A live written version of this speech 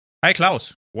Hi,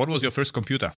 Klaus. What was your first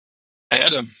computer? Hi,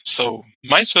 Adam. So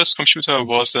my first computer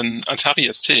was an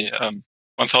Atari ST,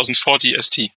 1040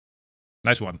 ST.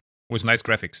 Nice one. With nice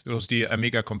graphics. It was the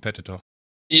Amiga competitor.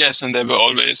 Yes, and there were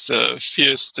always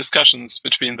fierce discussions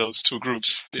between those two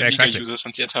groups, the Amiga users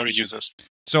and the Atari users.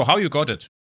 So how you got it?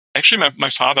 Actually,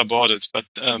 my father bought it, but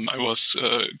I was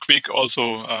quick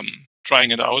also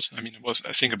trying it out. I mean, it was,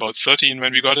 I think, about 13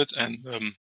 when we got it.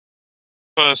 And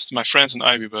first, my friends and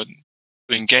I, we were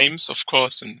doing games, of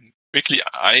course, and quickly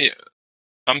I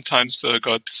sometimes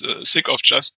got sick of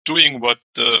just doing what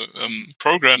the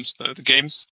programs, the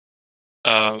games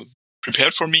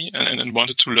prepared for me, and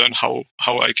wanted to learn how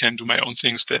I can do my own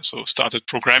things there. So started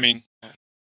programming.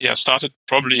 Started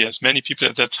probably as many people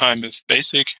at that time with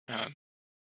BASIC.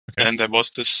 And there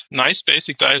was this nice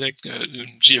BASIC dialect,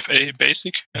 GFA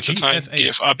BASIC at the time.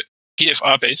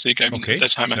 GFR BASIC. I mean, at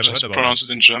that time I just pronounced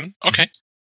it in German. Okay.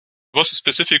 It was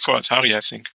specific for Atari, I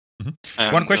think.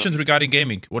 Mm-hmm. One question regarding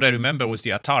gaming. What I remember was the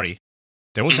Atari.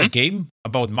 There was a game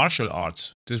about martial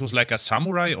arts. This was like a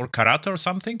samurai or karate or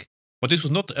something. But this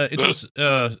was not.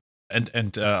 The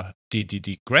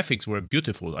graphics were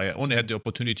beautiful. I only had the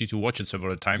opportunity to watch it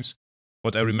several times,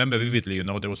 but I remember vividly.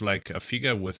 There was like a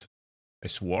figure with a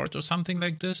sword or something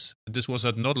like this. This was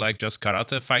not like just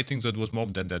karate fighting. So it was more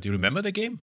than that. Do you remember the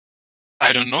game?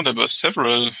 I don't know. There were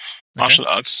several martial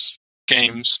arts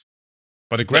games.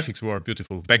 But the graphics were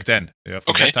beautiful back then. Yeah,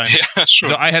 for that time. Yeah, sure.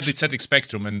 So I had the ZX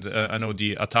Spectrum, and I know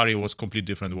the Atari was a completely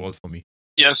different world for me.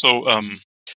 Yeah, so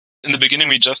in the beginning,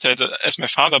 we just had, as my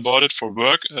father bought it for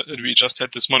work, we just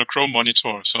had this monochrome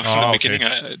monitor. So in the beginning,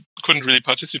 I couldn't really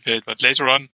participate. But later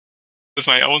on, with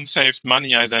my own saved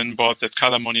money, I then bought that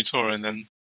color monitor, and then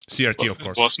CRT, of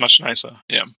course. It was much nicer.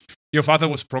 Yeah. Your father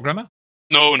was a programmer?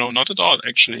 No, not at all.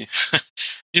 Actually,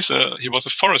 he was a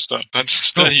forester, but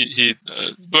still he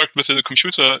worked with the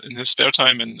computer in his spare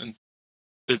time and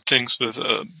did things with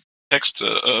text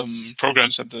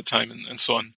programs at the time and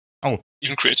so on. Oh,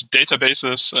 even created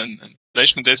databases and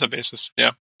relational databases.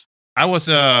 Yeah, I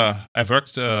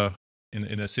worked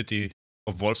in a city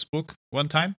of Wolfsburg one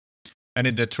time, and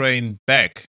in the train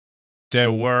back,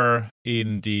 there were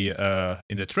in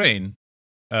the train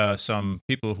some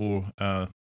people who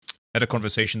had a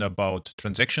conversation about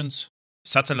transactions,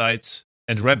 satellites,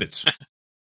 and rabbits.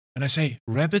 And I say,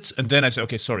 rabbits? And then I say,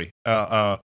 okay, sorry.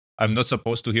 I'm not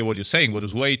supposed to hear what you're saying, but it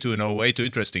was way too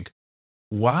interesting.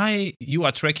 Why you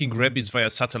are tracking rabbits via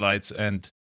satellites and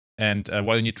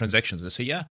why you need transactions? They say,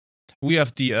 yeah, we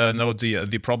have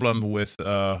the problem with,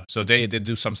 so they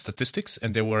do some statistics,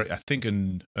 and they were, I think,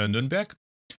 in Nuremberg.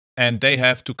 And they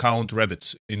have to count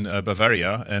rabbits in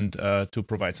Bavaria and to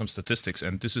provide some statistics.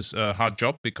 And this is a hard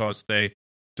job because they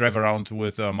drive around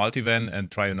with a multivan and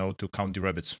try, to count the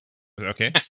rabbits.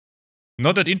 Okay,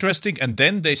 not that interesting. And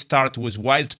then they start with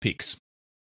wild pigs.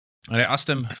 And I asked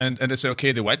them, and they say,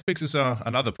 okay, the wild pigs is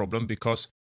another problem because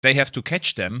they have to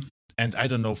catch them. And I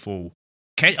don't know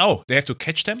they have to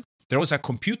catch them. There was a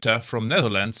computer from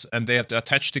Netherlands, and they have to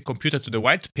attach the computer to the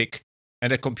wild pig.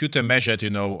 And the computer measured, I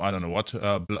don't know what,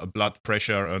 blood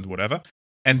pressure and whatever.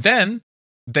 And then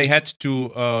they had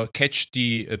to catch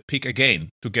the pig again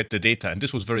to get the data. And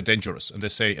this was very dangerous. And they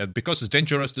say, because it's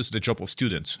dangerous, this is the job of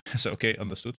students. So, okay,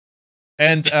 understood.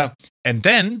 And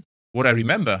then what I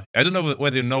remember, I don't know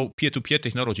whether you know peer-to-peer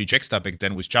technology, Jackstar back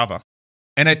then with Java.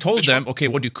 And I told them, okay,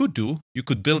 what you could do, you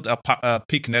could build a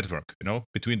pig network,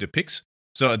 between the pigs.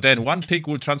 So then one pig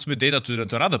will transmit data to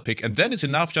another pig, and then it's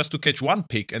enough just to catch one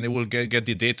pig, and it will get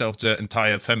the data of the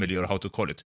entire family, or how to call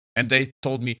it. And they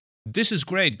told me, this is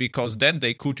great, because then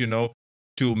they could,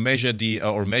 to measure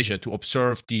to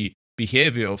observe the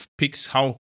behavior of pigs,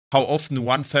 how often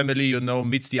one family,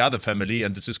 meets the other family,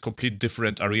 and this is a complete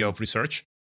different area of research.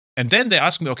 And then they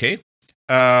asked me, okay,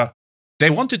 they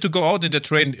wanted to go out in the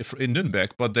train in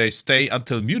Nuremberg, but they stay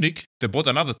until Munich. They bought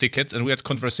another ticket, and we had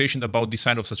conversation about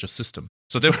design of such a system.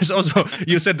 So there was also,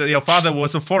 you said that your father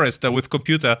was a forester with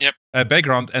computer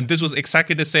background, and this was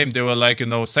exactly the same. They were like,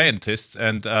 scientists,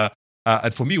 and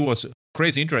for me it was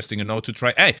crazy interesting, to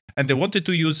try. And they wanted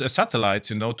to use satellites,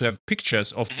 to have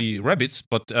pictures of the rabbits,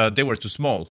 but they were too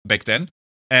small back then.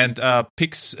 And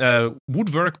pigs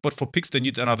would work, but for pigs they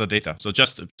need another data. So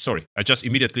I just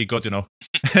immediately got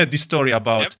the story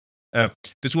about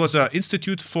this was an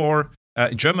institute for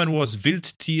in German was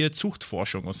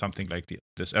Wildtierzuchtforschung or something like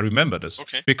this. I remember this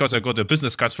because I got the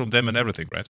business cards from them and everything,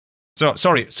 right? So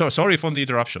sorry for the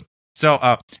interruption.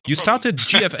 So you started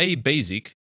GFA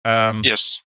Basic.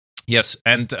 Yes,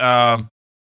 and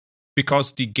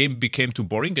because the game became too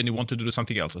boring and you wanted to do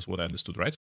something else, is what I understood,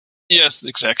 right? Yes,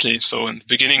 exactly. So in the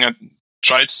beginning, I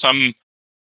tried some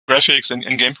graphics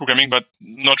and game programming, but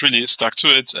not really stuck to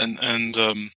it.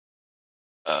 And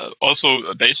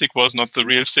also, BASIC was not the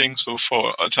real thing. So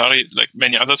for Atari, like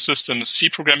many other systems, C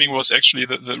programming was actually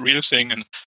the real thing. And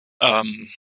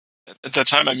at that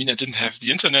time, I didn't have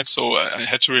the internet, so I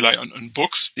had to rely on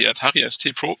books. The Atari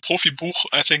ST Profi-Buch,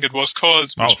 I think it was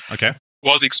called. Oh, okay.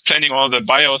 Was explaining all the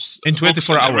BIOS in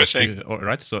 24 hours, everything.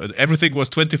 Right? So everything was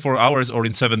 24 hours or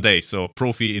in 7 days. So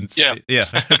Profi in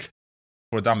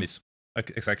for dummies.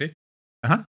 Okay, exactly.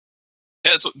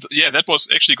 Yeah, so that was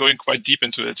actually going quite deep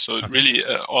into it. So really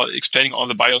explaining all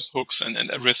the BIOS hooks and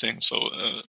everything. So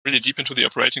really deep into the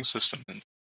operating system. And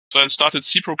so I started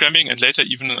C programming and later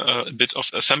even a bit of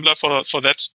assembler for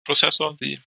that processor,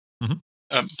 the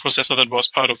processor that was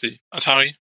part of the Atari,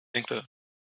 I think the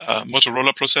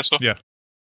Motorola processor. Yeah.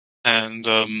 And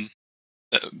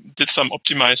did some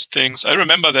optimized things. I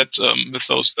remember that with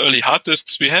those early hard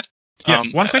disks we had. Yeah,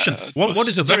 one question. What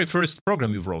is the very first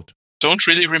program you wrote? Don't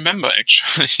really remember,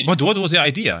 actually. But what was the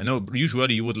idea? I know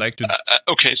usually you would like to...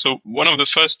 Okay, so one of the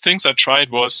first things I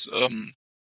tried was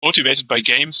motivated by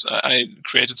games. I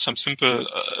created some simple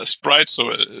sprites, so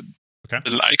a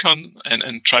little icon,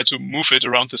 and tried to move it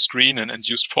around the screen and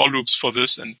used for loops for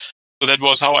this. And so that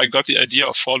was how I got the idea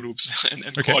of for loops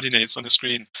and coordinates on the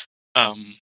screen.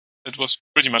 That was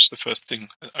pretty much the first thing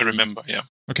I remember, yeah.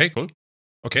 Okay, cool.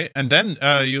 Okay, and then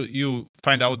you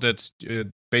find out that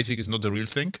BASIC is not the real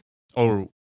thing? Or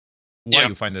why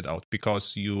you find it out?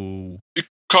 Because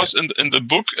in the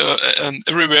book and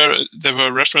everywhere there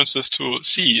were references to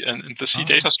C and the C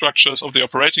data structures of the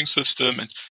operating system, and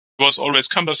it was always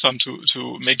cumbersome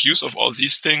to make use of all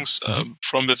these things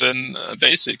from within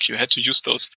BASIC. You had to use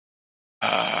those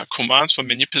commands for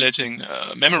manipulating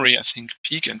memory. I think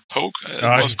peek and poke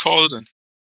was called, and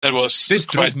that was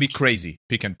drove me crazy.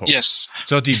 Peek and poke. Yes.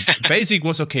 So the BASIC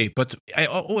was okay, but I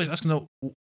always ask now,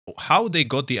 how they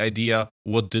got the idea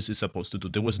what this is supposed to do.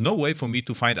 There was no way for me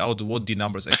to find out what the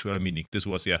numbers actually are meaning. This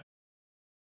was,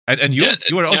 And you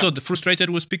were also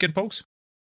frustrated with peek and pokes?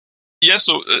 Yeah,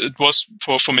 so it was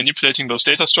for manipulating those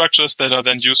data structures that are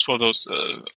then used for those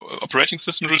operating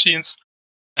system routines.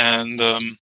 And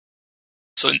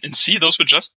so in C, those were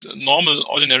just normal,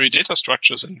 ordinary data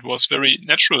structures, and it was very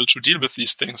natural to deal with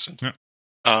these things. And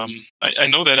I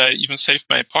know that I even saved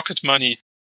my pocket money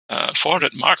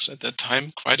 400 marks at that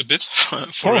time, quite a bit.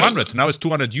 400? Now it's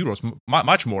 200 euros,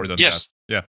 much more than that.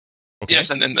 Yeah. Okay. Yes,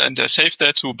 and I saved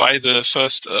that to buy the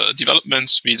first development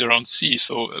suite around C.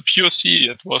 So pure C,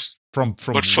 it was from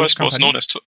what first was known as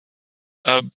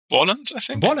Borland, I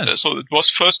think. Borland. So it was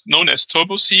first known as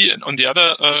Turbo C, and on the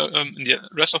other, in the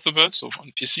rest of the world, so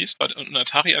on PCs, but on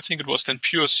Atari, I think it was then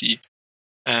pure C.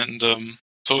 And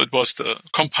so it was the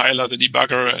compiler, the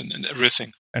debugger, and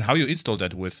everything. And how you installed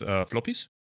that with floppies?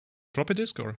 Floppy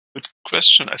disk or? Good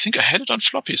question. I think I had it on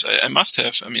floppies. I must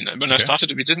have. When I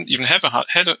started, we didn't even have a hard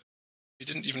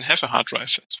drive.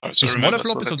 As far as the smaller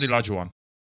floppies or the larger one?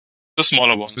 The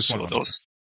smaller ones.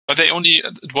 But they only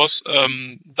it was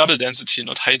double density,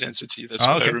 not high density. That's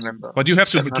what I remember. But you have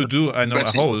to do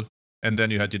a hole, and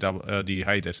then you had the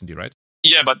high density, right?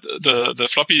 Yeah, but the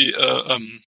floppy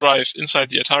drive inside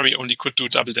the Atari only could do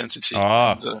double density.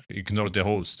 Ignore the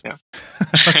holes. Yeah.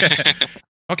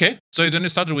 Okay, so then you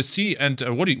started with C, and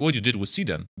what you did with C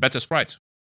then? Better sprites?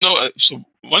 No, so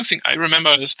one thing I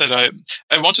remember is that I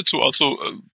wanted to also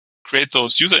create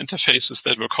those user interfaces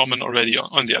that were common already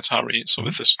on the Atari. So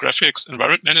with this graphics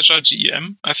environment manager,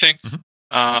 GEM, I think,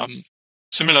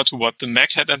 similar to what the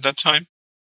Mac had at that time,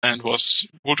 and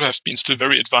would have been still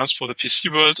very advanced for the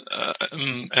PC world.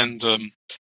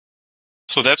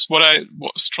 So that's what I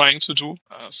was trying to do.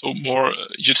 So more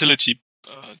utility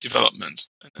development.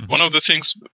 And one of the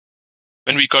things,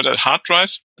 when we got a hard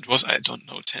drive, it was, I don't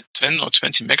know, 10 or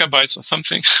 20 megabytes or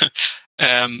something.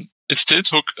 It still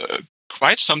took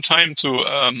quite some time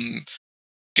to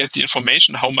get the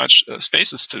information how much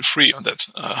space is still free on that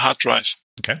hard drive.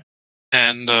 Okay.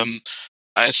 And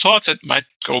I thought that might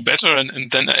go better. And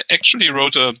then I actually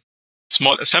wrote a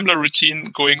small assembler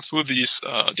routine going through these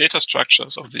data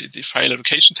structures of the file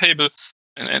allocation table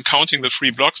and counting the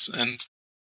free blocks, and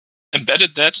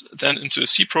embedded that then into a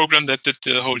C program that did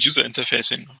the whole user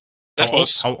interfacing.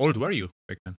 How old were you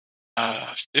back then?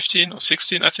 15 or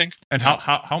 16, I think. And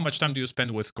how much time do you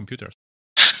spend with computers?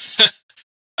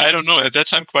 I don't know. At that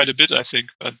time, quite a bit, I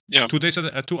think. But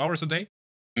 2 hours a day?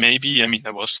 Maybe.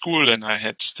 There was school, and I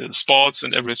had still sports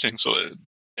and everything. So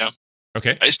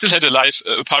Okay. I still had a life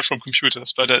apart from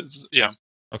computers, but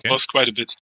Okay. It was quite a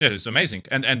bit. Yeah, it's amazing.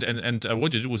 And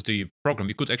what you did with the program,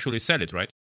 you could actually sell it, right?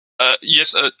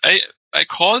 Yes, I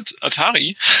called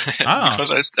Atari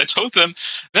because I told them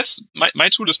that's my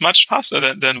tool is much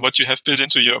faster than what you have built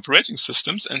into your operating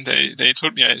systems, and they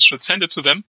told me I should send it to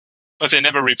them, but they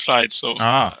never replied. So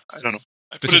I don't know.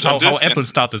 This is how Apple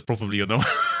started, probably, you know.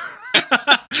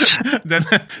 Then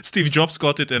Steve Jobs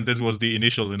got it, and this was the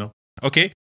initial, you know.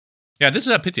 Okay. Yeah, this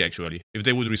is a pity, actually. If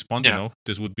they would respond, you know,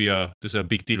 this would be this is a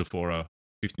big deal for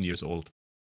 15 years old.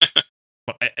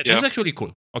 But this is actually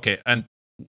cool. Okay, and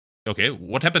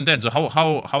what happened then? So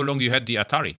how long you had the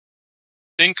Atari?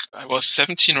 I think I was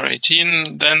 17 or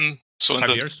 18 then. So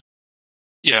 5 years?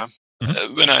 Yeah.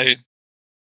 When I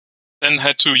then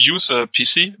had to use a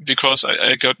PC because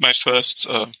I got my first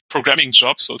programming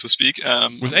job, so to speak.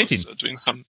 With 18? Doing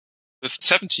some with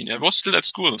 17. I was still at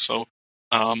school, so.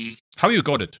 How you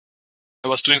got it? I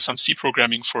was doing some C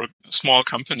programming for a small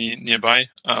company nearby.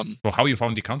 So how you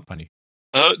found the company?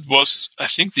 It was, I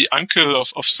think, the uncle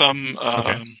of some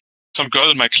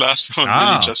girl in my class,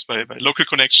 really just by local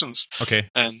connections. Okay.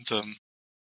 And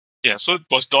so it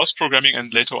was DOS programming,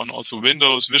 and later on also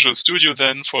Windows, Visual Studio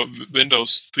then for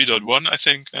Windows 3.1, I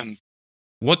think. And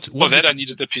for that I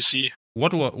needed a PC.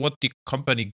 What the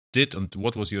company did, and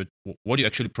what you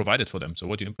actually provided for them? So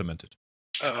what you implemented?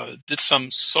 Did some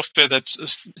software that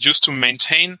is used to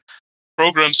maintain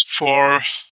programs for,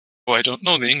 I don't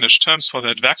know the English terms for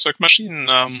that, Werkzeug machine.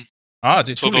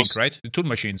 The tooling, right? The tool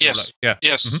machines. Yes.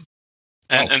 Yes.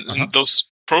 Mm-hmm. And those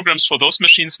programs for those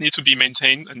machines need to be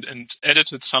maintained and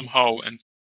edited somehow. And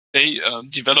they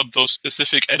developed those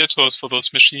specific editors for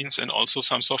those machines, and also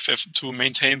some software to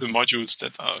maintain the modules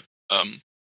that are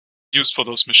used for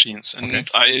those machines.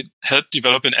 And I helped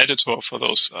develop an editor for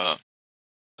those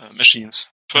machines.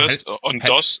 First on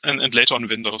DOS and later on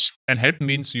Windows. And help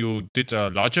means you did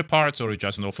larger parts, or you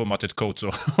just formatted code?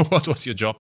 So what was your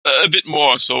job? A bit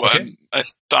more. So I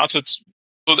started.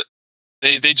 So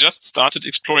they just started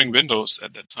exploring Windows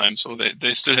at that time. So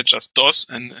they still had just DOS,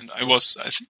 and I was,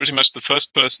 I think, pretty much the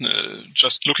first person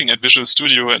just looking at Visual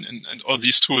Studio and all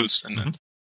these tools and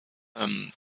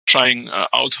trying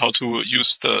out how to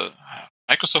use the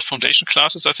Microsoft Foundation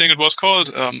classes, I think it was called,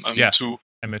 to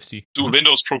MFC. Do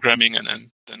Windows programming, and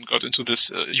then got into this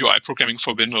UI programming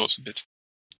for Windows a bit.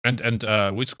 And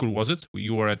which school was it?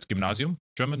 You were at Gymnasium,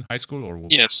 German high school, or?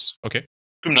 Yes. Okay.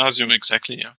 Gymnasium,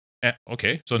 exactly. Yeah.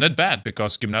 Okay, so not bad,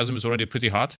 because Gymnasium is already pretty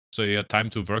hard. So you had time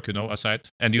to work, aside,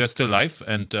 and you are still live,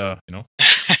 and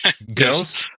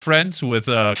girls, friends with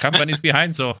companies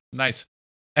behind. So nice.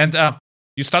 And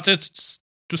you started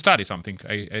to study something,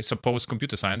 I suppose,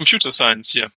 computer science. Computer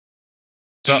science, yeah.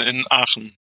 So, in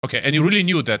Aachen. Okay, and you really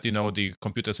knew that, the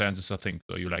computer science is a thing,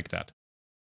 so you like that?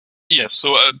 Yes,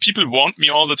 so people warned me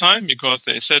all the time because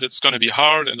they said it's going to be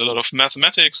hard and a lot of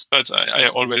mathematics, but I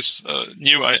always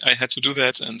knew I had to do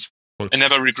that, and I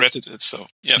never regretted it, so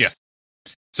yes.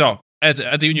 Yeah. So,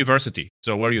 at the university,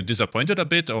 so were you disappointed a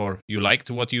bit, or you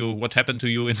liked what happened to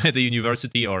you at the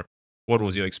university, or what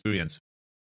was your experience?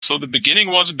 So the beginning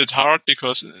was a bit hard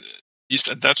because, at least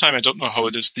at that time, I don't know how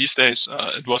it is these days,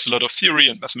 it was a lot of theory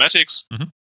and mathematics. Mm-hmm.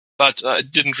 But I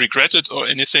didn't regret it or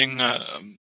anything.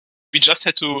 We just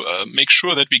had to make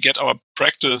sure that we get our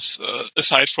practice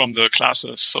aside from the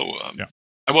classes. So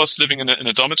I was living in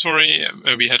a dormitory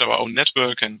where we had our own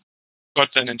network, and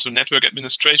got then into network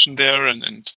administration there.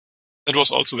 And that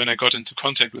was also when I got into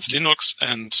contact with Linux.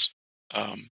 And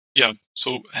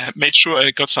so I made sure I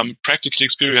got some practical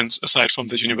experience aside from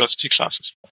the university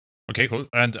classes. Okay, cool.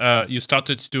 And you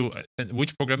started to,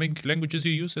 which programming languages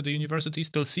you use at the university?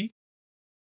 Still C?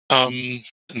 In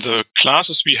the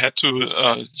classes, we had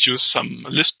to use some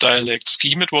Lisp dialect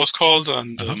scheme, it was called,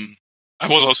 and I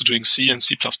was also doing C and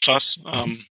C++.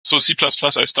 So C++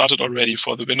 I started already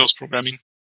for the Windows programming.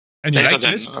 And you liked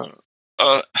Lisp?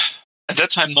 At that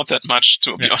time, not that much,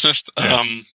 to be honest. Yeah.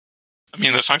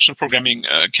 The functional programming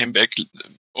came back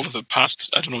over the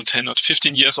past, 10 or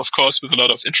 15 years, of course, with a lot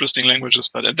of interesting languages,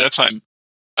 but at that time,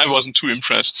 I wasn't too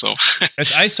impressed. So,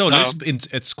 as I saw Lisp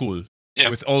at school,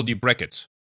 with all the brackets.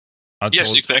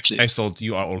 Yes, exactly. I thought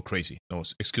you are all crazy. No,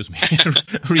 excuse me.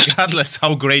 Regardless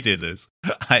how great it is,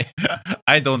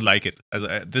 I don't like it.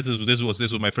 This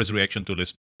was my first reaction to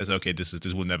Lisp. I said, okay, this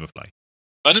will never fly.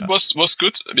 But it was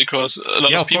good because a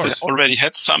lot of people already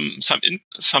had some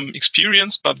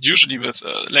experience, but usually with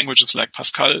languages like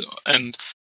Pascal. And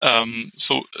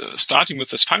so starting with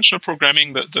this functional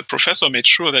programming, the professor made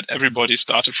sure that everybody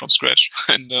started from scratch,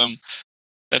 and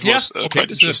that was quite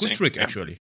this interesting. Is a good trick,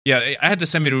 actually. Yeah, I had the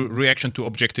same reaction to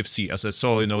Objective-C. As I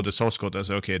saw, the source code, I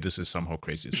said, okay, this is somehow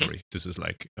crazy. Sorry, this is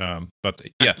like, but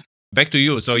yeah. Back to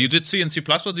you. So you did C and C++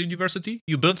 at the university?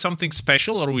 You built something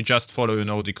special, or we just follow,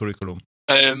 the curriculum?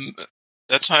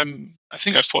 That time, I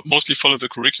think I mostly followed the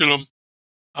curriculum.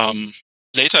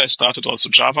 Later, I started also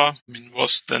Java. I mean, it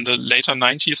was then the later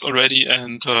 90s already,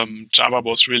 and Java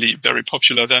was really very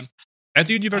popular then. At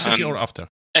the university or after?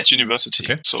 At university.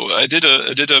 Okay. So I did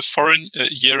a foreign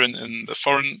year in the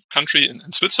foreign country in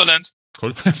Switzerland.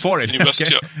 Cool. Foreign.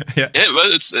 University. Okay. Yeah.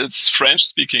 Well, it's French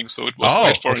speaking, so it was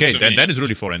quite foreign to me. That is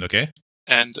really foreign. Okay.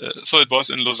 And so it was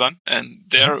in Lausanne, and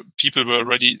there people were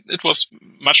already. It was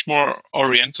much more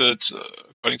oriented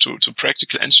according to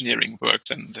practical engineering work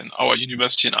than our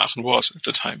university in Aachen was at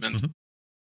the time. And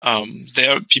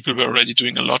there people were already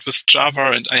doing a lot with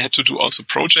Java, and I had to do also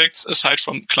projects aside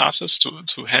from classes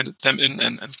to hand them in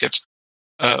and get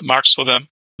marks for them.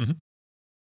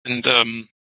 And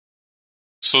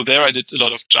so there I did a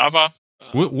lot of Java.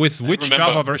 With which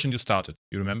Java version you started?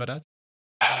 You remember that?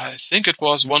 I think it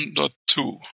was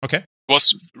 1.2. Okay. It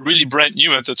was really brand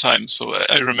new at the time. So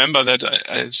I remember that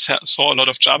I saw a lot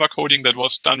of Java coding that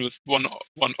was done with 1.0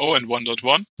 and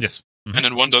 1.1. Yes. And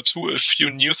in 1.2, a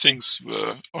few new things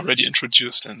were already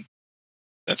introduced. And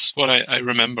that's what I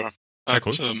remember.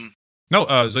 Cool.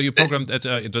 So you programmed at,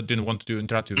 didn't want to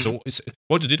interrupt you. So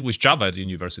what you did with Java at the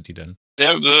university then?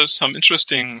 There were some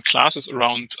interesting classes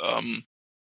around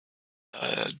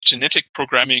genetic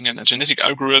programming and genetic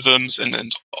algorithms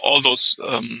and all those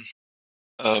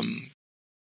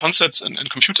concepts and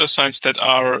computer science that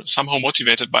are somehow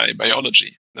motivated by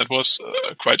biology. That was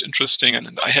quite interesting,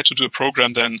 and I had to do a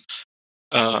program then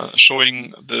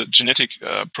showing the genetic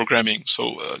programming,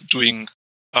 so doing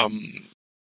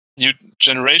new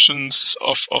generations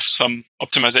of some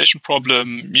optimization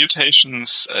problem,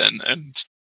 mutations, and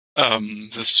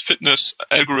this fitness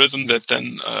algorithm that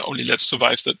then only lets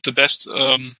survive the best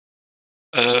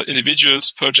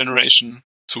individuals per generation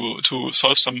to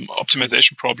solve some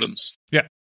optimization problems. Yeah.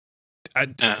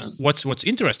 What's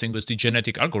interesting with the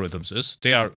genetic algorithms is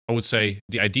they are, I would say,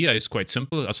 the idea is quite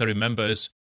simple. As I remember, is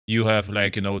you have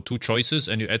two choices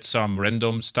and you add some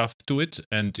random stuff to it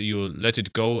and you let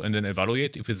it go and then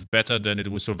evaluate. If it's better, then it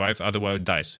will survive. Otherwise, it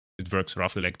dies. It works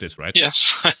roughly like this, right?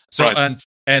 Yes. So right.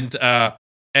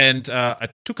 And I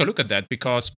took a look at that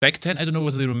because back then, I don't know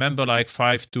whether you remember, like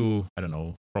 5 to, I don't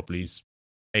know, probably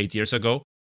 8 years ago,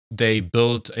 they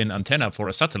built an antenna for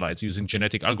a satellite using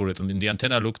genetic algorithm. And the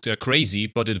antenna looked crazy,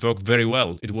 but it worked very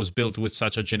well. It was built with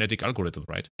such a genetic algorithm,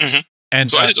 right? Mm-hmm. And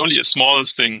so I did only a small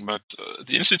thing, but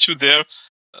the institute there,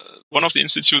 one of the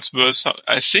institutes was,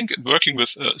 I think, working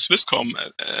with Swisscom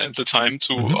at the time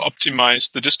to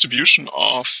optimize the distribution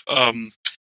of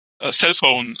cell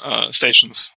phone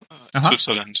stations in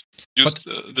Switzerland. Used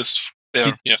this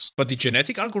there, yes. But the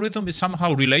genetic algorithm is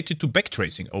somehow related to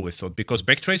backtracing, I always thought, because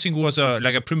backtracing was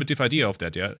like a primitive idea of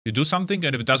that, yeah? You do something,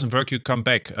 and if it doesn't work, you come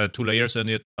back 2 layers and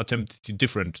you attempt a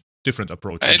different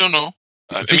approach. I don't know.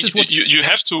 You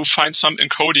have to find some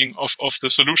encoding of the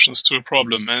solutions to a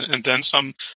problem and then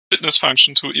some fitness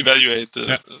function to evaluate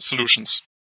the solutions.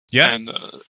 Yeah. And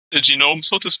a genome,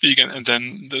 so to speak, and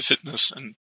then the fitness.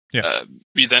 And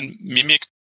we then mimicked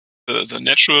the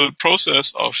natural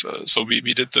process of, so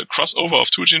we did the crossover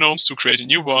of 2 genomes to create a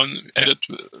new one, added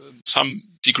some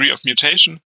degree of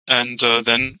mutation, and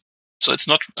then so it's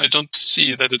not. I don't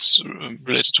see that it's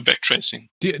related to backtracing.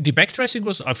 The backtracing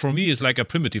was, for me, is like a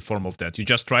primitive form of that. You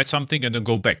just tried something and then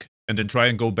go back, and then try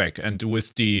and go back. And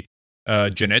with the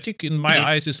genetic, in my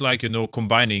eyes, is like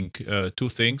combining 2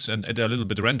 things and a little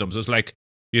bit random. So it's like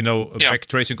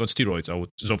backtracing on steroids.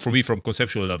 So for me, from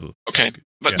conceptual level. Okay,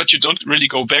 but you don't really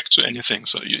go back to anything.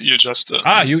 So you just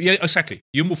exactly.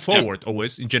 You move forward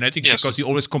always in genetic because you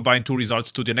always combine 2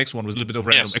 results to the next one with a little bit of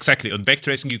random. Yes. Exactly. On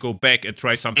backtracing, you go back and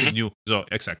try something new. So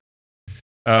exactly.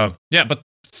 But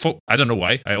I don't know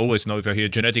why. I always know if I hear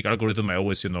genetic algorithm, I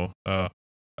always think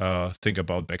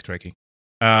about backtracking.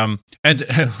 And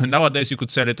nowadays you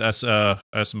could sell it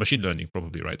as machine learning,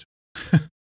 probably, right?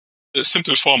 A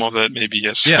simple form of that, maybe,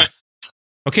 yes. Yeah.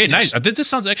 Okay, yes. Nice. This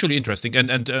sounds actually interesting,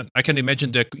 and I can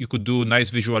imagine that you could do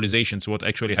nice visualizations what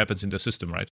actually happens in the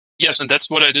system, right? Yes, and that's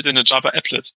what I did in a Java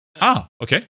applet.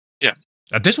 Okay. Yeah.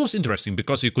 This was interesting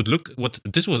because you could look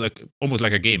this was almost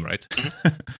like a game, right?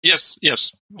 Yes. It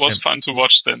was fun to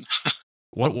watch then.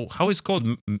 How is it called?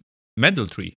 Mendel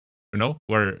tree,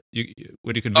 where you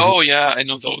can. Oh yeah, I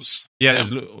know those. Yeah.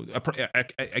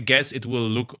 I guess it will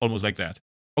look almost like that.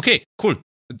 Okay, cool.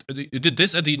 You did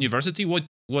this at the university. What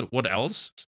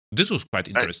else? This was quite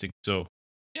interesting. So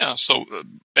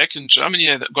back in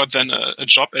Germany, I got then a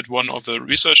job at one of the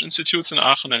research institutes in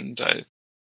Aachen, and I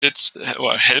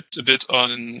helped a bit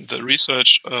on the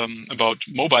research about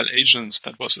mobile agents.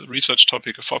 That was a research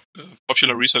topic, a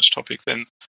popular research topic then.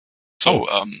 So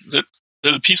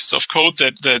little pieces of code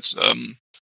that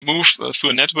move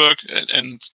through a network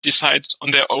and decide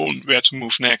on their own where to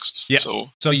move next. Yeah. So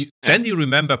then you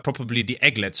remember probably the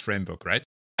Egglet's framework, right?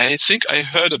 I think I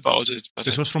heard about it, but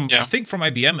this was from I think from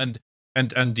IBM,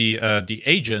 and the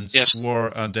agents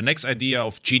were the next idea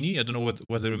of Genie. I don't know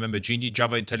whether you remember Genie,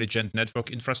 Java Intelligent Network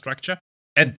Infrastructure.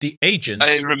 And the agent,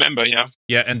 I remember,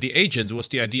 yeah, and the agent was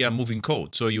the idea of moving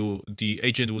code. So the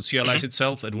agent would serialize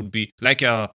itself. It would be like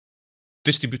a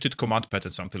distributed command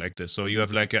pattern, something like this. So you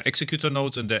have like executor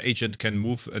nodes, and the agent can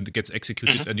move and it gets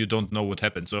executed, and you don't know what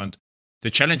happened. So and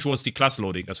the challenge was the class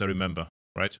loading, as I remember,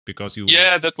 right? Because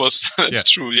that's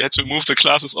true. You had to move the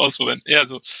classes also, and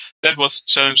so that was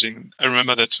challenging. I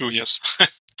remember that too. Yes.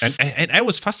 and I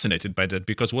was fascinated by that,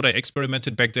 because what I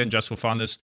experimented back then, just for fun,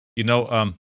 is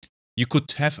you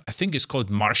could have, I think it's called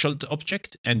marshaled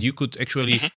object, and you could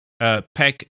actually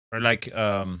pack or like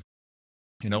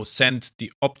send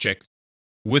the object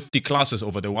with the classes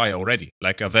over the wire already,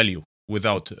 like a value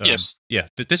without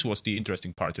this was the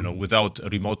interesting part, without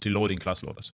remotely loading class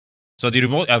loaders. So the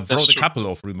remote, I've wrote a couple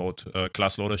of remote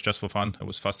class loaders just for fun. I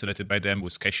was fascinated by them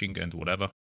with caching and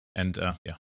whatever. And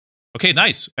okay,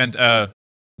 nice. And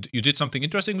you did something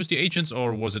interesting with the agents,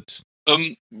 or was it?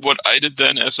 What I did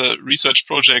then as a research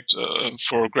project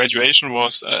for graduation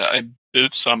was I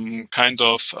built some kind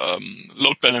of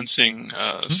load balancing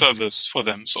service for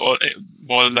them. So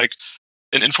more like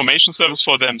an information service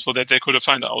for them, so that they could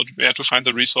find out where to find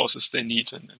the resources they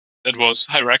need. And that was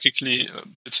hierarchically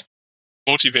it's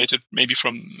motivated maybe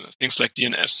from things like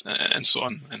DNS and so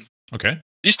on. And okay.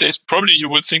 These days, probably you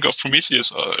would think of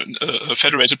Prometheus or a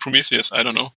federated Prometheus. I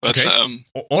don't know, but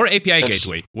or API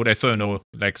gateway. Would I know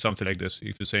like something like this?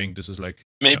 If you're saying this is like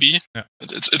maybe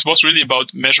it was really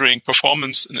about measuring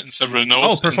performance in several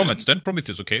nodes. Oh, performance. Then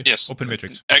Prometheus. Okay. Yes. Open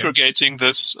matrix. Aggregating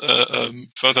this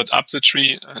further up the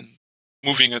tree and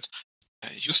moving it.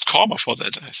 I used Korma for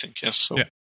that, I think. Yes. So. Yeah.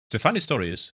 The funny story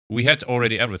is we had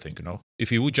already everything.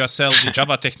 If you would just sell the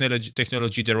Java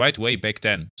technology the right way back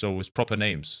then, so with proper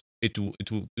names, it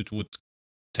would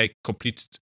take complete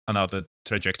another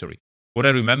trajectory. What I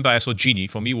remember, I saw Genie.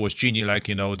 For me, was Genie like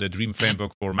the dream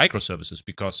framework for microservices,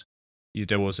 because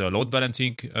there was a load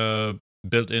balancing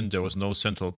built in. There was no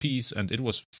central piece, and it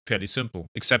was fairly simple,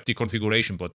 except the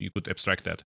configuration. But you could abstract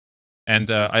that. And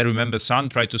I remember Sun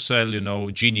tried to sell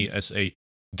Genie as a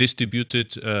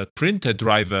distributed printer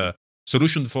driver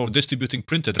solution for distributing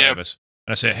printer drivers.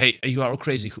 And I say, hey, you are all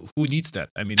crazy. Who needs that?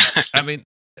 I mean,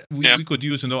 we could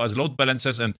use as load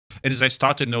balancers. And as I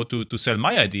started to sell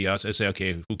my ideas, I say,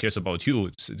 okay, who cares about you?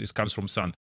 This comes from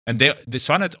Sun. And the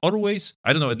Sun had always,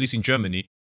 I don't know, at least in Germany,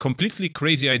 completely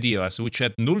crazy ideas which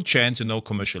had null chance,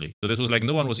 commercially. So this was like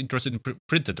no one was interested in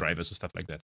printer drivers and stuff like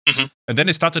that. Mm-hmm. And then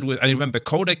it started with, I remember,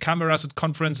 codec cameras at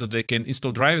conference that they can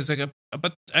install drivers.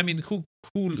 But I mean, who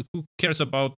cares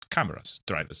about cameras,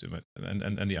 drivers?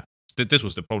 And yeah, this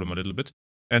was the problem a little bit.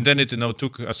 And then it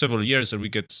took several years, and we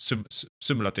get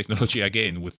similar technology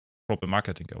again with proper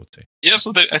marketing, I would say. Yeah,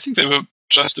 so I think they were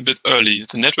just a bit early.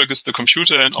 The network is the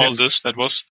computer and all this. That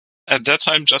was at that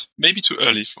time just maybe too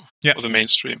early for the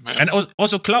mainstream. Yeah. And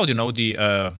also cloud,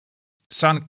 the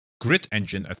Sun Grid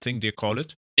engine, I think they call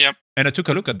it. Yeah. And I took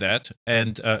a look at that,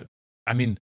 and I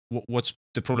mean, what's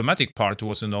the problematic part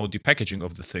was, the packaging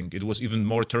of the thing. It was even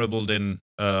more terrible than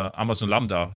Amazon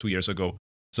Lambda 2 years ago.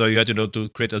 So you had, to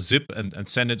create a zip and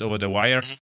send it over the wire.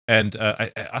 Mm-hmm. And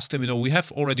I asked them, we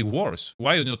have already WARs.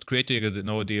 Why are you not creating,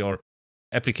 your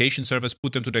application servers,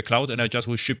 put them to the cloud, and I just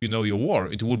will ship, your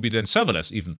WAR? It would be then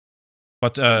serverless even.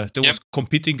 But there was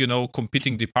competing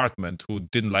department who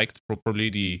didn't like properly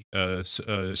the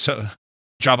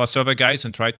Java server guys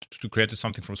and tried to create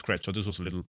something from scratch. So this was a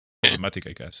little problematic,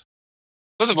 I guess.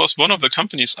 Well, that was one of the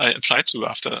companies I applied to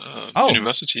after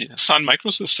university, Sun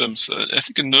Microsystems, I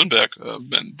think in Nuremberg.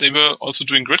 And they were also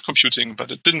doing grid computing,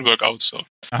 but it didn't work out. So.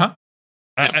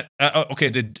 Okay,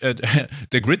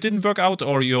 the grid didn't work out,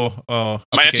 or your my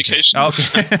application? Okay.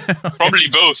 Probably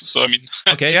both. So I mean.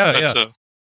 Okay, yeah.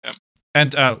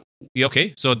 And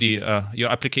okay, so the your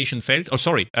application failed. Oh,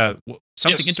 sorry.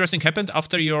 Something interesting happened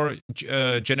after your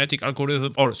genetic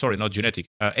algorithm, or sorry, not genetic,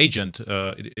 agent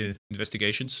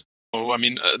investigations. Oh, I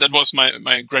mean that was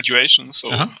my graduation.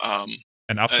 So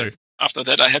and after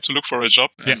that, I had to look for a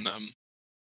job and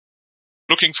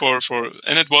looking for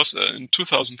and it was in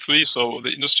 2003. So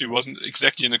the industry wasn't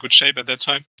exactly in a good shape at that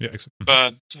time. Yeah, exactly.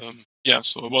 But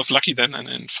so I was lucky then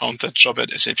and found that job at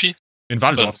SAP in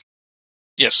Walldorf.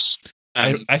 Yes.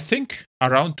 I think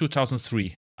around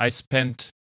 2003, I spent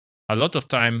a lot of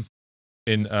time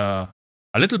in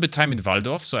a little bit time in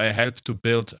Walldorf. So I helped to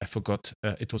build, I forgot,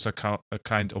 it was a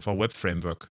kind of a web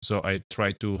framework. So I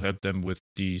tried to help them with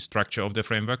the structure of the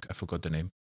framework. I forgot the name.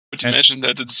 Could you imagine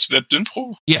that it's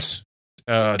WebDynpro? Yes,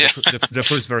 the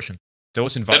first version. That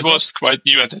was in Valda. That was quite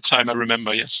new at that time, I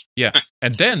remember, yes. Yeah,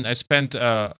 and then I spent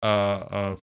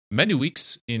many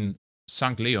weeks in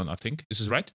St. Leon, I think. This is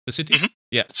right, the city? Mm-hmm.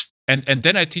 Yeah. And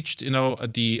then I taught,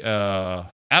 the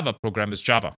ABAP program is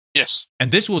Java. Yes.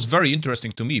 And this was very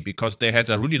interesting to me because they had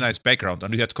a really nice background,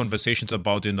 and we had conversations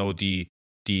about, the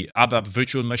ABAP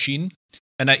virtual machine.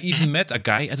 And I even met a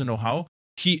guy, I don't know how,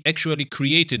 he actually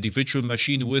created the virtual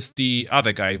machine with the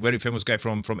other guy, very famous guy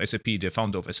from SAP, the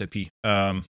founder of SAP.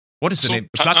 What is the name?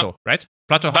 Plato, right?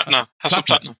 Hasso Plattner,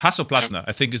 yeah.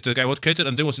 I think is the guy who created,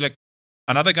 and there was like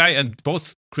another guy, and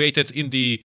both created in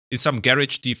some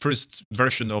garage the first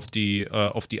version of the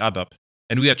ABAP,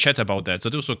 and we had chat about that. So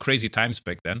those were crazy times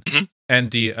back then,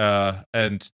 and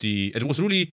it was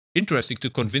really interesting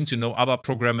to convince ABAP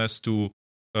programmers to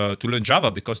learn Java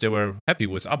because they were happy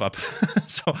with ABAP.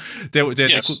 So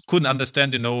they couldn't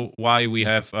understand why we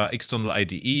have external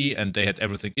IDE, and they had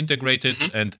everything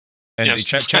integrated, and they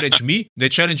challenged me. They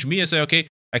challenged me and say, okay,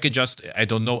 I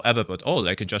don't know ABAP at all.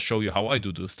 I can just show you how I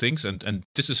do those things. And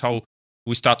this is how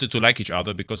we started to like each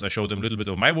other, because I showed them a little bit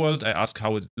of my world. I asked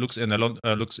how it looks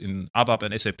looks in ABAP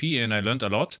and SAP, and I learned a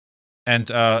lot. And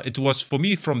it was, for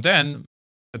me, from then,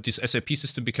 this SAP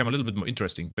system became a little bit more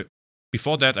interesting. But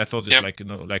before that, I thought it's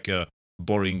like a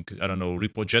boring, I don't know,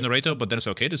 report generator. But then it's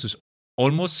okay, this is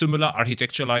almost similar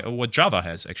architecture like what Java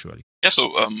has, actually. Yeah,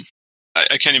 so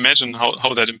I can imagine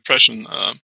how that impression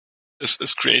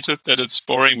is created, that it's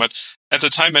boring. But at the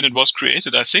time when it was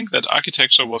created, I think that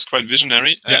architecture was quite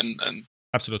visionary. Yeah, and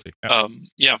absolutely.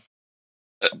 Yeah.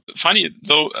 Funny,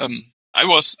 though, I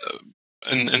was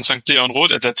in St. Leon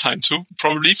Road at that time too,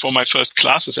 probably for my first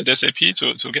classes at SAP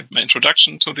to get my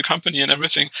introduction to the company and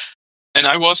everything. And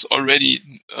I was already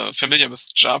familiar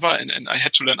with Java, and I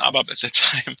had to learn ABAP at that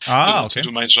time to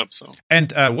do my job. So.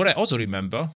 And what I also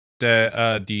remember,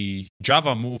 the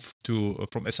Java move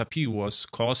from SAP was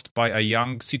caused by a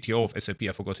young CTO of SAP.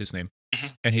 I forgot his name. Mm-hmm.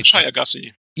 And Shai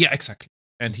Agassi. Yeah, exactly.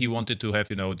 And he wanted to have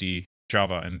the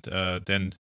Java, and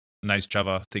then nice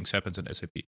Java things happens in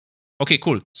SAP. Okay,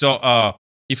 cool. So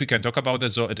if we can talk about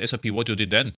that, so at SAP, what you did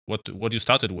then? What you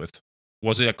started with?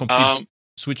 Was it a complete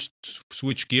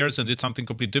switch gears and did something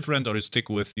completely different, or you stick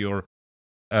with your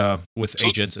with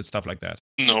agents and stuff like that?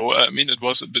 No, I mean, it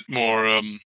was a bit more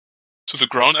to the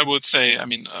ground, I would say. I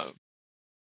mean,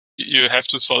 you have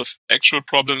to solve actual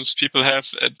problems people have,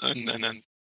 and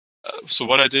so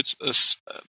what I did is,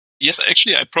 yes,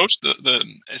 actually, I approached the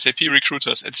SAP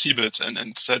recruiters at CeBIT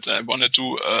and said I want to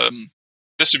do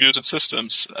distributed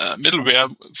systems,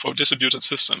 middleware for distributed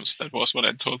systems. That was what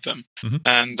I told them. Mm-hmm.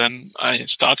 And then I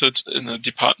started in a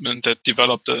department that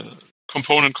developed a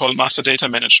component called master data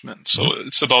management. So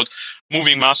it's about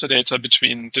moving master data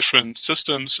between different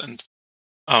systems, and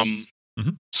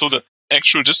so the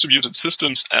actual distributed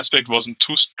systems aspect wasn't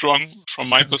too strong from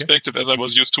my perspective, as I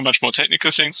was used to much more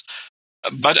technical things.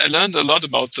 But I learned a lot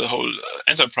about the whole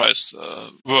enterprise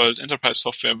world, enterprise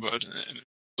software world. And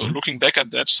so looking back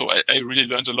at that, so I really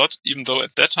learned a lot, even though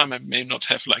at that time I may not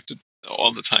have liked it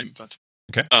all the time, but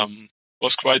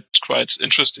was quite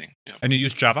interesting. Yeah. And you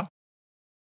used Java?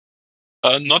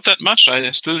 Not that much. I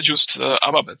still used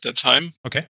ABAP at that time.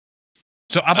 Okay.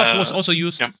 So ABAP was also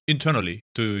used internally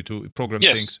to program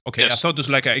things. Okay, yes. I thought it was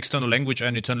like an external language,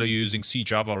 and internally you're using C,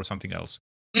 Java, or something else.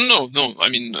 No. I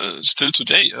mean, still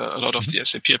today, a lot of the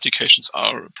SAP applications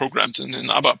are programmed in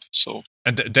ABAP. So.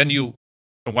 And then you,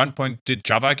 at one point, did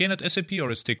Java again at SAP,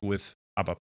 or stick with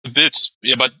ABAP? A bit,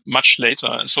 yeah, but much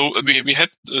later. So we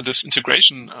had this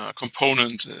integration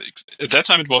component. At that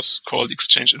time, it was called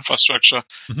Exchange Infrastructure.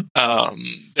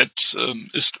 That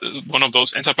is one of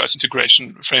those enterprise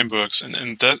integration frameworks,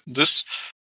 and this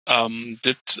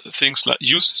did things like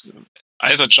use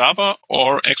either Java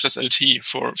or XSLT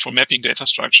for mapping data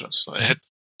structures. So I had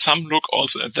some look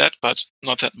also at that, but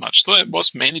not that much. So I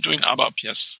was mainly doing ABAP,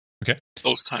 yes. Okay.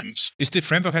 Those times. Is the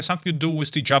framework has something to do with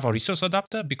the Java Resource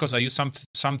Adapter? Because I use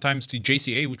sometimes the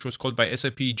JCA, which was called by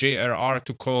SAP JRR,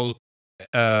 to call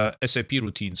SAP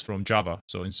routines from Java.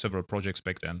 So in several projects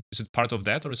back then. Is it part of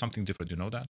that, or is something different? You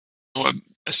know that? I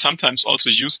sometimes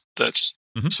also used that.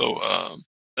 So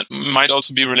that might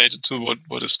also be related to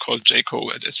what is called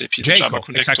JCO at SAP.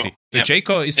 JCO, exactly. The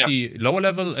JCO is the lower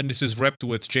level, and this is wrapped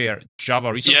with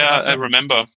Java Resource Adapter. Yeah, I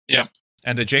remember. Yeah.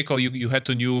 And the JCO, you had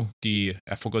to know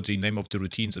I forgot the name of the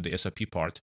routines at the SAP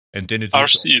part. And then it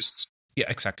RCs. Yeah,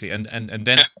 exactly. And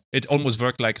then it almost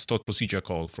worked like a stored procedure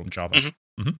call from Java.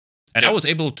 And I was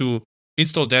able to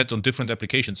install that on different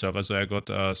application servers. So I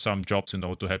got some jobs,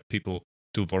 to help people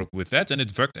to work with that. And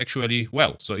it worked actually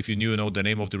well. So if you knew, the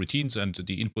name of the routines and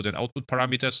the input and output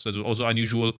parameters, that's also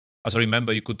unusual as I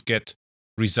remember, you could get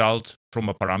result from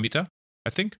a parameter, I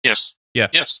think. Yes. Yeah.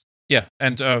 Yes. Yeah,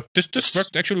 and this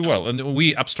worked actually well. And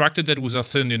we abstracted that with a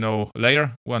thin,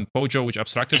 layer, one Pojo, which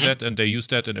abstracted that, and they used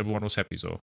that, and everyone was happy.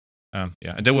 So, and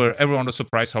everyone was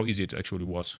surprised how easy it actually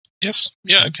was. Yes,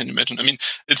 yeah, I can imagine. I mean,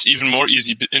 it's even more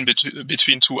easy in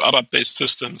between two ABAP-based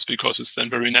systems because it's then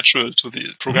very natural to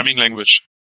the programming language.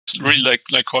 It's really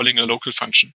like calling a local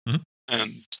function,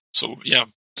 and so yeah.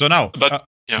 So now, but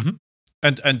yeah.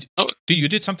 And you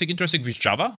did something interesting with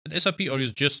Java at SAP, or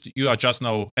you are just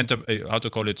now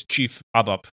chief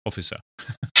ABAP officer?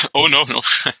 Oh no.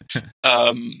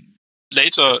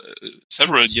 Later,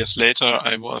 several years later,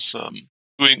 I was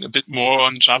doing a bit more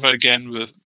on Java again.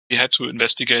 We had to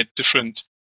investigate different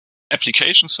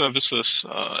application servers,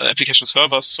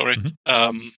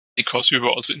 because we were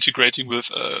also integrating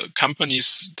with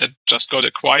companies that just got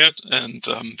acquired, and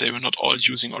they were not all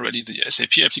using already the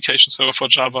SAP application server for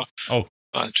Java. Oh.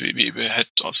 But we had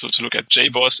also to look at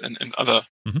JBoss and other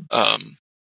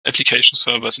application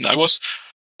servers. And I was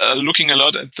looking a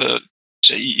lot at the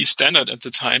JEE standard at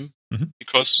the time,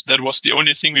 because that was the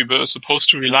only thing we were supposed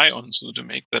to rely on, so to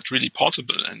make that really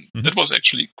portable. And that was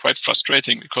actually quite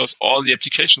frustrating because all the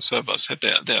application servers had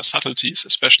their subtleties,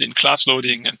 especially in class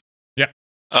loading and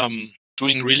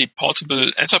doing really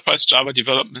portable enterprise Java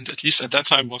development, at least at that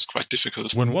time, was quite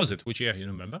difficult. When was it? Which year, you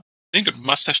remember? I think it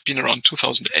must have been around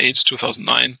 2008,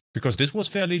 2009. Because this was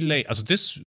fairly late. As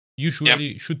this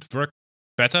usually should work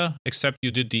better, except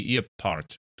you did the ear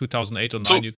part. 2008 or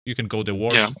 2009, you can go the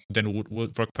wars, then it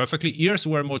would work perfectly. Ears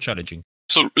were more challenging.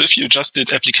 So if you just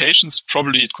did applications,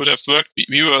 probably it could have worked.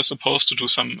 We were supposed to do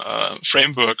some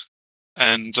framework,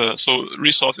 and so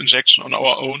resource injection on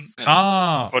our own,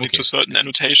 according to certain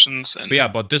annotations. And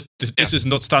but this is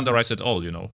not standardized at all.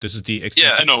 This is the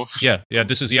extensive. Yeah, I know. Yeah.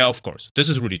 This is of course. This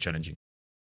is really challenging,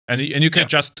 and you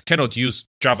cannot use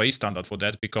Java E standard for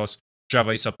that because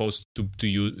Java is supposed to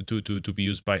be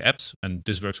used by apps, and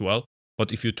this works well.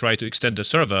 But if you try to extend the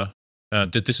server,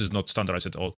 this is not standardized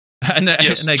at all. And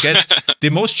I guess the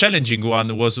most challenging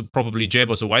one was probably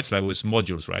JBoss or Whitefly with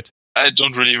modules, right? I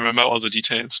don't really remember all the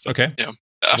details. But okay. Yeah.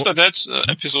 After that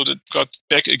episode, it got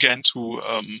back again to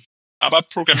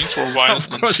ABAP programming for a while. Of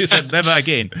course, you said never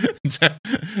again.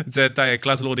 the entire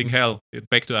class loading hell,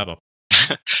 back to ABAP.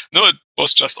 No, it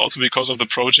was just also because of the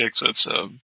projects. It's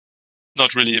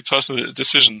not really a personal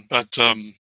decision, but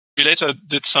we later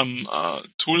did some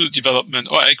tool development,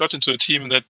 or I got into a team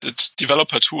that did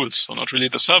developer tools, so not really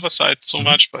the server side so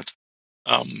much, but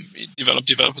we developed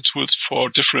developer tools for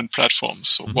different platforms.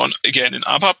 So one, again, in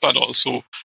ABAP, but also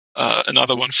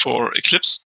another one for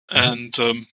Eclipse. And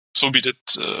so we did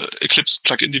Eclipse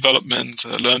plugin development,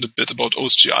 learned a bit about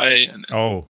OSGI and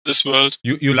this world.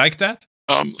 You like that?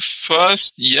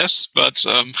 First, yes, but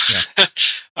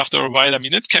after a while, I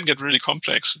mean, it can get really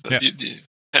complex. The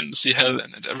dependency hell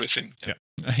and everything.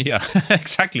 Yeah,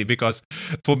 exactly. Because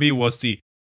for me, the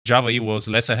Java E was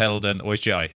lesser hell than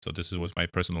OSGI. So this was my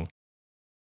personal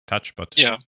touch, but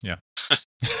yeah.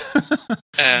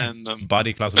 And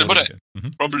body class. What I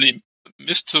probably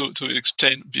missed to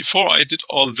explain, before I did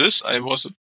all this, I was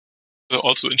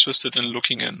also interested in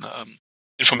looking in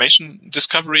information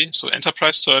discovery, so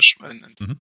enterprise search,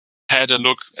 and had a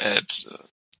look at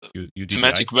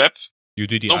semantic web.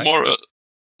 UDDI?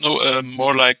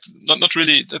 More like not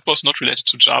really. That was not related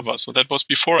to Java. So that was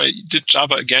before I did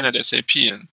Java again at SAP,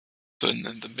 and in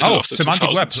the middle of the semantic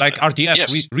 2000s. web, like RDF.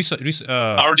 Yes.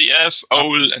 RDF,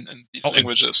 OL, and these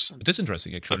languages. That's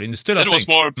interesting, actually. And still, that was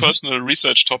more a personal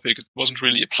research topic. It wasn't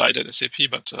really applied at SAP,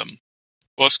 but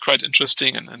was quite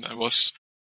interesting, and I was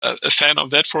a fan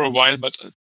of that for a while, but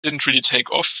it didn't really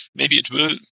take off. Maybe it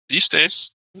will these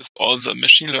days with all the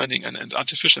machine learning and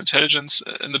artificial intelligence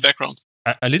in the background.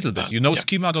 A little bit.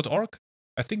 schema.org,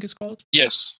 I think it's called?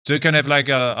 Yes. So you can have like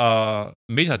a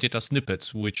metadata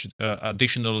snippets, which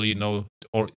additionally,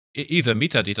 or either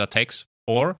metadata text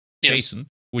or JSON,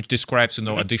 which describes,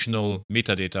 additional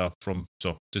metadata from.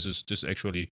 So this is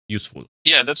actually useful.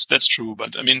 Yeah, that's true.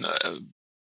 But I mean,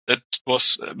 that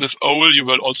was with OWL. You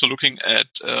were also looking at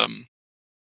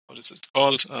what is it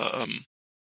called?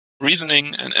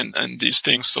 Reasoning and these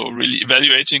things. So really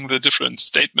evaluating the different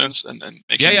statements and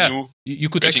making new. You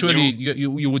could actually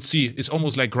you would see it's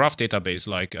almost like graph database,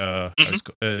 like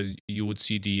you would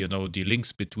see the the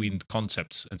links between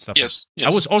concepts and stuff. Yes.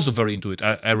 I was also very into it.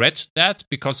 I read that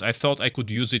because I thought I could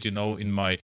use it, in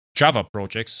my Java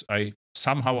projects. I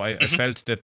felt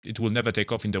that it will never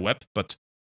take off in the web, but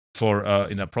for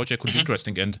in a project could be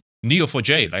interesting. And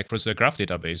Neo4j, like for the graph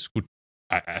database,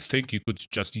 I think you could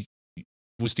just.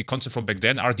 Was the concept from back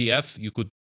then, RDF, you could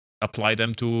apply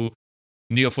them to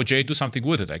Neo4j, do something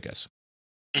with it, I guess.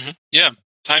 Yeah,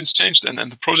 times changed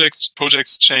and the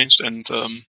projects changed, and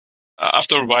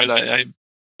after a while I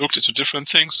looked into different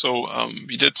things. So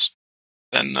we did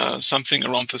then something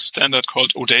around the standard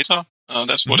called ODATA.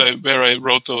 That's where I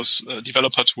wrote those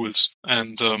developer tools,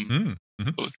 and so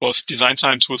it was design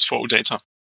time tools for ODATA.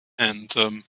 And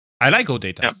I like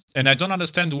OData, and I don't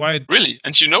understand why. Really,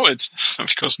 and you know it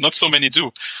because not so many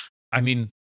do. I mean,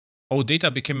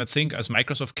 OData became a thing as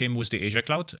Microsoft came with the Azure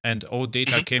cloud, and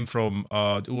OData came from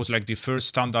it was like the first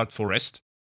standard for REST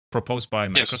proposed by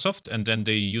Microsoft, and then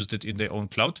they used it in their own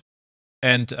cloud.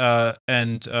 And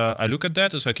I look at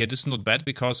that as okay, this is not bad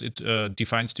because it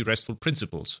defines the RESTful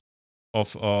principles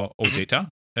of OData,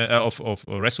 of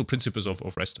RESTful principles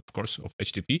of REST, of course, of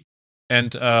HTTP,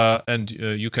 and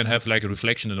you can have like a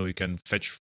reflection, you can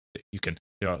fetch, you can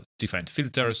define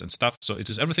filters and stuff. So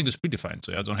everything is predefined.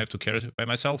 So I don't have to carry it by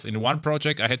myself. In one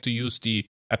project, I had to use the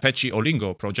Apache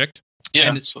Olingo project.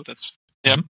 Yeah, so that's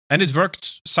and it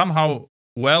worked somehow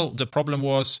well. The problem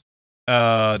was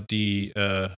a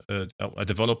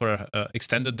developer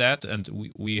extended that,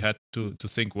 and we had to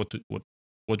think what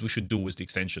we should do with the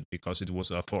extension because it was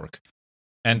a fork.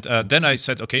 And then I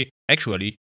said, okay,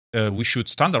 actually, we should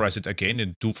standardize it again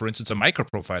and do, for instance, a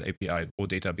microprofile API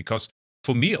OData, because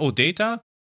for me, OData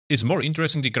is more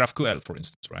interesting than GraphQL, for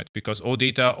instance, right? Because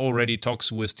OData already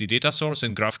talks with the data source,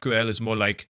 and GraphQL is more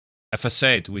like a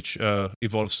facade, which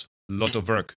involves a lot of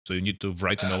work. So you need to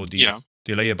write,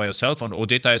 the layer by yourself, and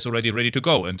OData is already ready to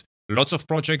go. And lots of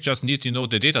projects just need,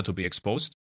 the data to be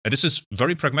exposed. And this is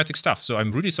very pragmatic stuff. So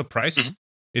I'm really surprised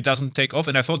it doesn't take off.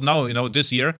 And I thought now,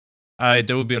 this year,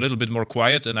 there will be a little bit more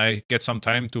quiet, and I get some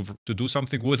time to do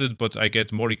something with it, but I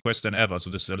get more requests than ever. So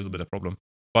this is a little bit of a problem.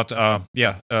 But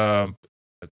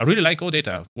I really like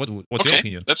OData. What's your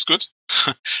opinion? That's good.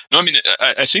 No, I mean,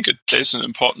 I think it plays an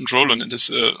important role, and it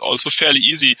is also fairly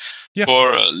easy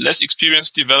for less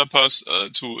experienced developers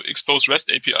to expose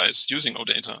REST APIs using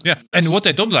OData. Yeah, and what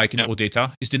I don't like in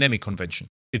OData is the naming convention.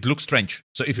 It looks strange.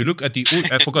 So if you look at the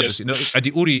I forgot this. At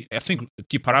the URI, I think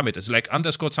the parameters like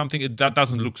underscore something, that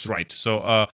doesn't look right.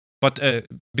 So, but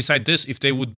beside this, if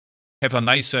they would have a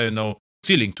nice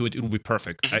feeling to it, it would be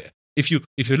perfect. If you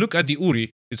look at the URI,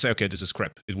 it's okay, this is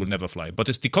crap. It will never fly. But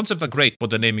the concepts are great, but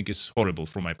the naming is horrible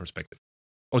from my perspective.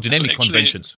 Or the naming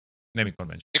conventions. Naming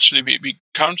convention. Actually, we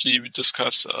currently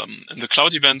discuss in the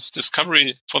Cloud Events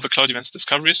Discovery, for the Cloud Events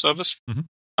Discovery service,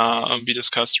 we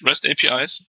discussed REST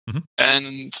APIs,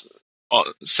 and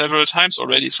several times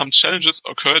already some challenges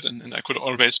occurred, and I could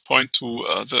always point to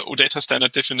the OData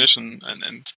standard definition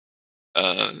and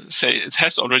say it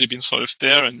has already been solved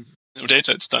there, and OData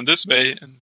it's done this way,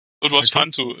 and it was fun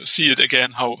to see it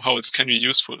again, how it can be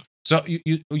useful. So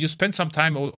you spent some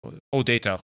time on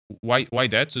OData. Why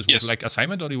that? Is it like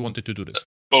assignment, or you wanted to do this?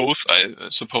 Both, I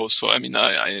suppose. So I mean,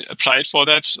 I applied for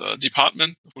that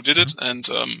department who did it, and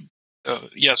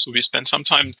so we spent some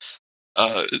time.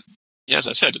 As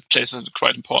I said, it plays a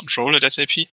quite important role at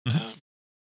SAP,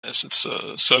 as it's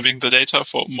serving the data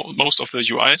for most of the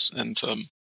UIs, and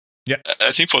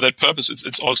I think for that purpose,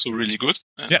 it's also really good.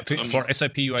 And, for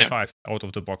SAP UI5 out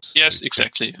of the box. Yes,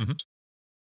 exactly.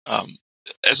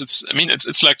 As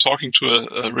it's like talking to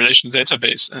a relational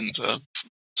database, and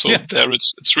there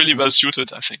it's really well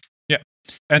suited, I think. Yeah,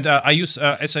 and I use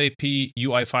SAP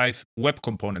UI5 web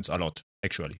components a lot.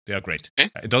 Actually, they are great.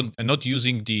 Okay. I'm not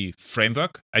using the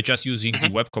framework. I just using the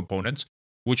web components,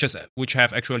 which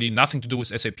have actually nothing to do with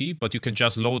SAP, but you can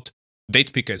just load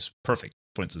date pickers. Perfect.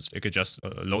 For instance, you can just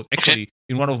load. Actually,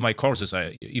 in one of my courses,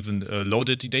 I even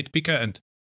loaded the date picker. And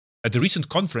at the recent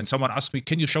conference, someone asked me,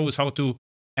 "Can you show us how to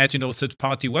add,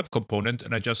 third-party web component?"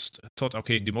 And I just thought,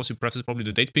 okay, the most impressive is probably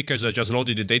the date picker. So I just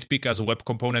loaded the date picker as a web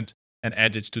component and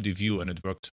added to the view, and it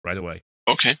worked right away.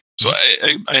 Okay, so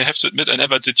I have to admit, I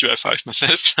never did UI5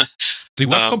 myself. The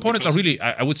web components are really,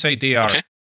 I would say, they are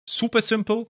super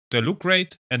simple. They look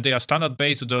great, and they are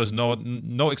standard-based, so there's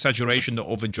no exaggeration, no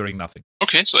over-enduring, nothing.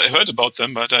 Okay, so I heard about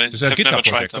them, but I have never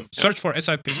tried them. Search for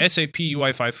SAP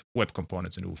UI5 web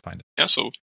components, and you will find it. Yeah,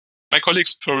 so my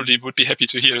colleagues probably would be happy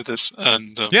to hear this.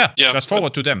 And just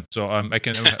forward to them. So I'm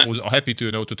happy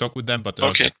to talk with them. But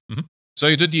okay. So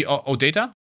you did the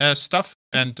OData stuff,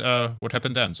 and what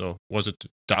happened then? So was it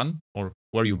done, or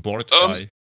were you bored by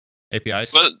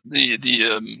APIs? Well, the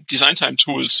design time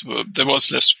tools, there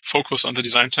was less focus on the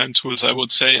design time tools, I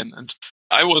would say, and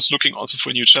I was looking also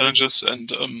for new challenges,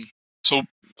 and so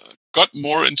got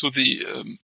more into the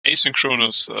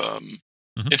asynchronous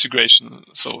integration,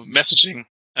 so messaging,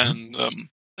 and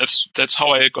that's how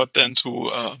I got then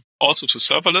to also to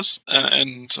serverless,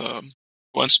 and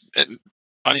once it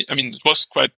was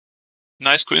quite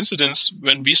nice coincidence,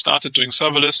 when we started doing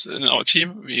serverless in our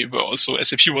team, we were also,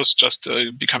 SAP was just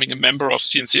becoming a member of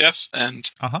CNCF, and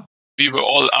we were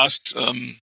all asked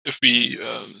if we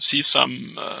see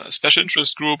some special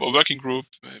interest group or working group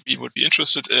we would be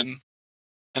interested in.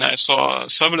 And I saw a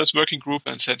serverless working group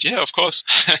and said, yeah, of course,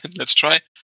 let's try.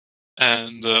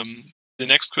 And the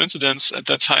next coincidence, at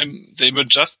that time, they were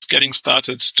just getting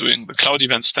started doing the cloud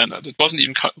event standard. It wasn't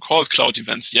even called cloud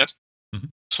events yet.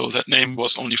 So that name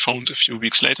was only found a few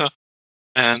weeks later.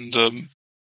 And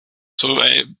so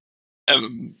I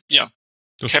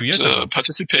kept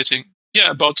participating. Yeah,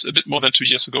 about a bit more than 2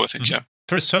 years ago, I think, yeah.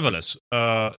 First, serverless.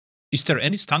 Is there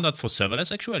any standard for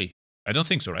serverless, actually? I don't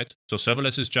think so, right? So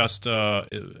serverless is just,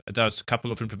 there's a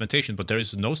couple of implementation, but there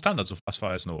is no standards as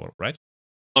far as I know, right?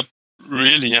 Not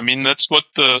really. I mean, that's what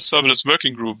the serverless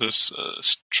working group is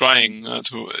trying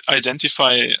to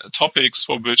identify topics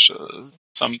for which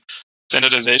some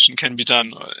standardization can be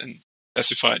done and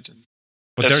specified.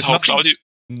 But that's how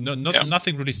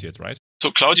nothing released yet, right? So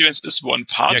cloud events is one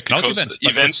part, because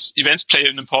events play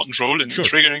an important role in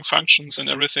triggering functions and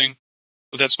everything.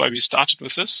 So that's why we started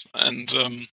with this.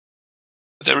 And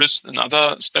there is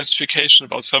another specification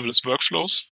about serverless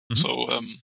workflows. So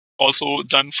also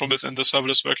done from within the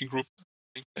serverless working group. I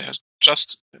think they are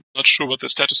just, I'm not sure what the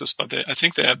status is, but I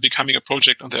think they are becoming a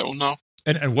project on their own now.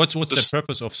 And what's the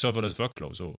purpose of serverless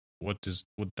workflows? So what does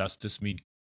this mean?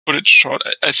 Put it short,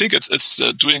 I think it's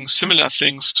doing similar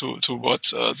things to what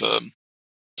the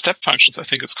step functions, I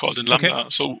think it's called in Lambda. Okay.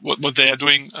 So what they are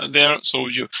doing there, so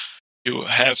you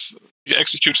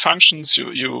execute functions,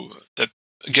 you that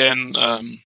again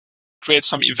create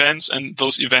some events, and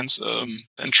those events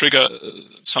then trigger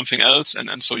something else,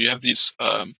 and so you have these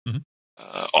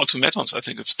automatons. I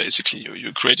think it's basically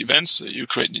you create events, you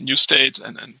create a new state,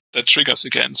 and that triggers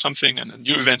again something, and a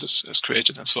new event is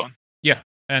created, and so on. Yeah,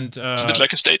 and it's a bit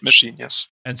like a state machine, yes.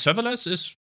 And serverless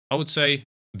is, I would say,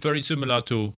 very similar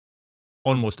to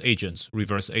almost agents,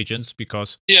 reverse agents,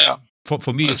 because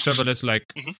for me, serverless like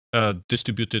a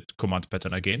distributed command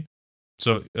pattern again.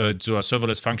 So a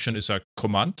serverless function is a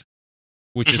command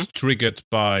which is triggered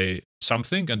by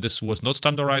something, and this was not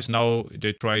standardized. Now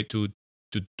they try to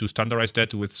standardize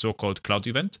that with so-called cloud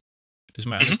event. This is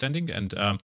my understanding. And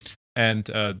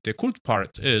the cool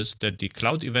part is that the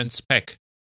cloud event spec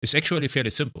is actually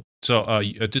fairly simple. So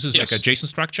this is like a JSON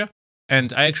structure,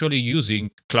 and I actually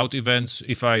using cloud events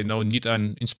if I need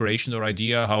an inspiration or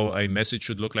idea how a message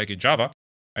should look like in Java.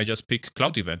 I just pick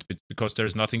cloud event because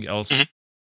there's nothing else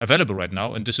available right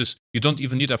now, and this is, you don't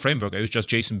even need a framework. I use just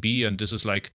JSON-B, and this is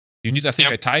like, you need, I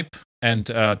think, a type, and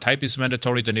type is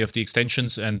mandatory. Then you have the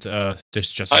extensions, and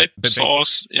there's just type,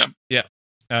 source,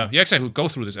 exactly. We'll go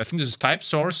through this. I think this is type,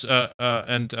 source,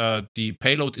 and the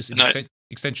payload is an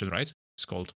extension, right? It's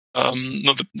called.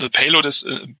 No, the payload is.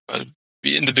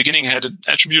 We in the beginning had an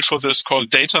attribute for this called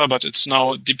data, but it's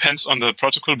now depends on the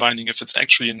protocol binding if it's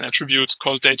actually an attribute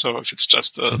called data or if it's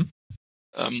just the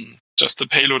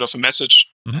payload of a message.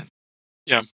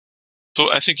 So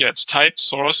I think it's type,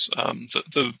 source,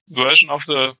 the version of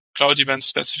the cloud event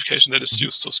specification that is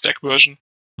used, so spec version,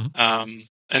 and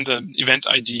an event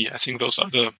ID. I think those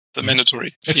are the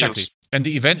mandatory fields. Exactly. And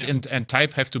the event and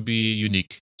type have to be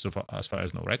unique, so far as I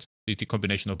know, right? The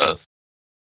combination of both.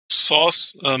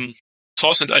 Source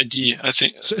and ID, I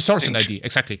think. Source and ID,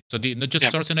 exactly. So not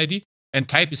just source and ID. And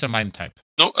type is a MIME type.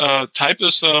 No, type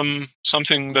is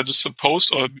something that is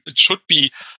supposed, or it should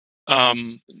be a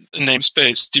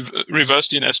namespace, reverse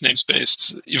DNS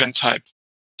namespace event type.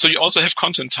 So you also have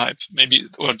content type, maybe,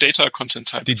 or data content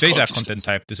type. The data content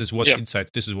type, this is what's inside.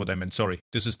 This is what I meant, sorry.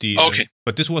 This is the,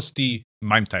 but this was the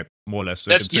MIME type, more or less.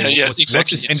 So exactly.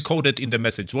 What is encoded in the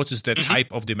message? What is the type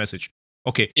of the message?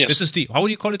 Okay, this is the, how do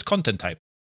you call it, content type?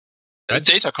 Right?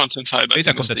 Data content type,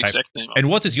 data content type. Exact name. And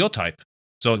what is your type?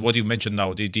 So what you mentioned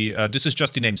now, this is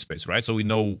just the namespace, right? So we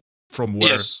know from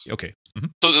where. Yes. Okay.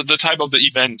 So the type of the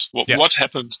event, what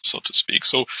happened, so to speak.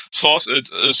 So source it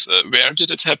is where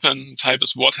did it happen. Type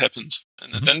is what happened,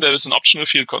 and then there is an optional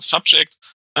field called subject,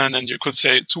 and then you could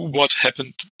say to what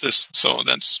happened this. So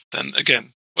that's then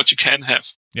again what you can have.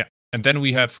 Yeah, and then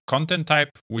we have content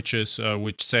type, which is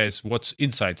which says what's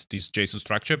inside this JSON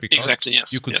structure, because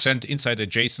you could send inside a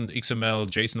JSON, XML,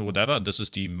 JSON, whatever. This is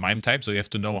the MIME type, so you have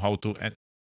to know how to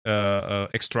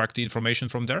extract the information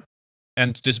from there,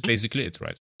 and this is basically it,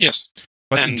 right? Yes.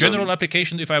 But in general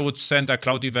application, if I would send a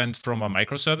cloud event from a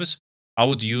microservice, I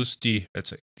would use the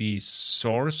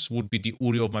source would be the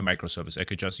URI of my microservice. I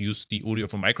could just use the URI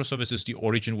of a microservice as the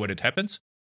origin where it happens,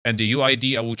 and the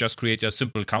UID I would just create a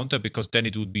simple counter, because then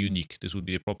it would be unique. This would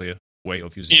be a proper way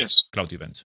of using cloud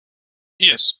events.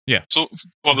 Yes. Yeah. So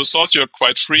for the source, you're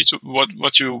quite free to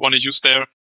what you want to use there.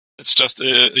 It's just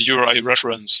a URI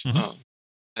reference.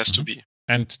 Has to be.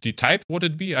 And the type, would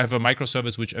it be? I have a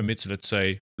microservice which emits, let's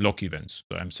say, log events.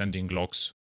 So I'm sending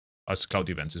logs as cloud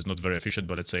events. It's not very efficient,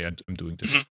 but let's say I'm doing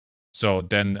this. So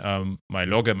then my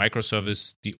logger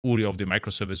microservice, the URI of the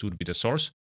microservice would be the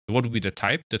source. What would be the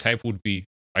type? The type would be,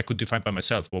 I could define by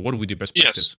myself. Well, what would be the best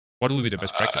practice? Yes. What would be the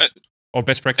best practice? Or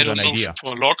best practice an idea?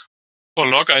 For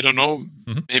log, I don't know.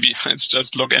 Maybe it's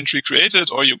just log entry created,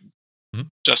 or you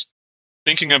just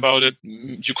thinking about it.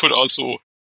 You could also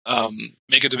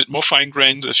make it a bit more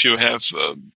fine-grained if you have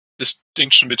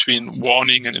distinction between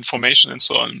warning and information and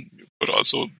so on. You could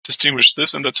also distinguish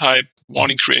this in the type,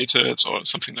 warning created, or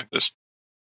something like this.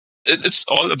 It's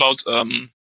all about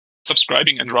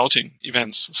subscribing and routing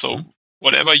events. So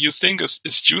whatever you think is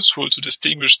useful to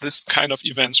distinguish this kind of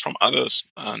events from others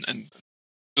and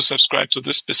to subscribe to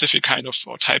this specific kind of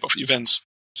or type of events.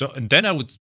 So and then I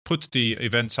would put the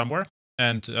event somewhere,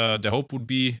 and the hope would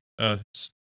be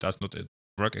does not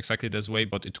work exactly this way,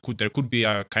 but there could be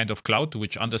a kind of cloud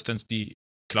which understands the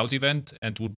cloud event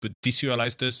and would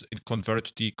deserialize this and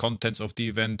convert the contents of the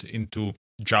event into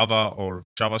Java or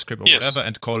JavaScript or whatever,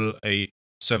 and call a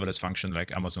serverless function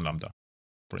like Amazon Lambda,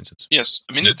 for instance. Yes,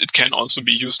 I mean it can also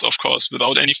be used, of course,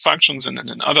 without any functions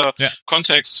in other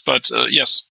contexts. But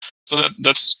yes, so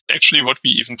that's actually what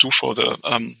we even do for the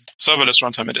serverless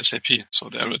runtime at SAP. So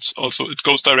there it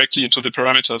goes directly into the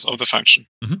parameters of the function.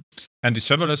 And the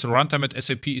serverless runtime at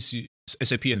SAP is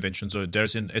SAP invention. So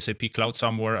there's in SAP Cloud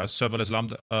somewhere a serverless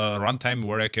Lambda runtime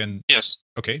where I can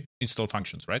install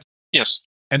functions, right? Yes.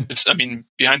 And it's, I mean,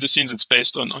 behind the scenes, it's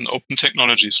based on open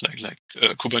technologies like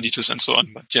Kubernetes and so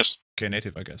on. But yes,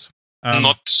 Knative, I guess.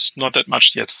 Not that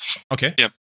much yet. Okay. Yeah.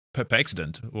 Per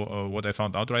accident, what I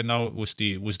found out right now was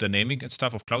the naming and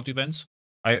stuff of cloud events.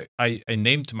 I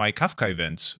named my Kafka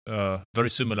events very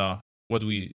similar what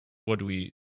we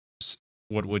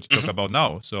talk about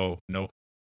now. So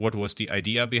what was the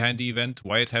idea behind the event,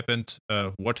 why it happened,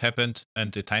 what happened,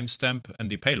 and the timestamp and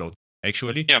the payload.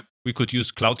 Actually, we could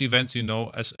use cloud events,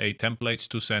 as a template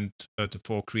to send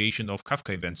for creation of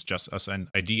Kafka events, just as an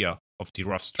idea of the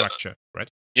rough structure, right?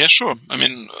 Yeah, sure. I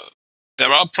mean,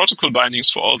 there are protocol bindings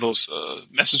for all those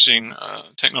messaging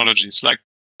technologies like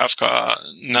Kafka,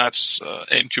 NATS,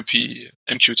 AMQP,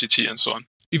 MQTT, and so on.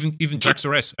 Even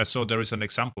JAX-RS. I saw there is an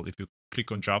example. If you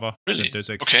click on Java, really? there's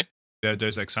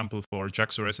an example for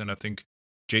JAX-RS, and I think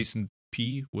JSON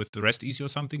P with the REST easy or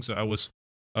something. So I was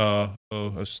a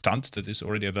stunt that is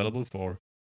already available for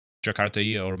Jakarta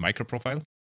or microprofile.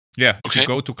 Yeah, if you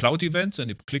go to cloud events and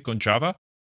you click on Java,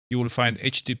 you will find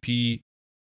HTTP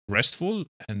RESTful,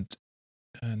 and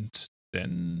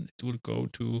then it will go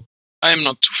to... I am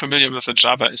not too familiar with the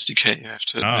Java SDK, I have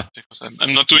to admit, because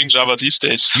I'm not doing Java these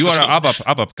days. You are an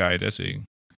ABAP guy, that's saying.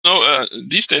 No,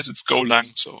 these days it's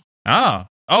Golang. So.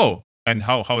 And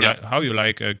how you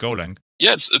like Golang?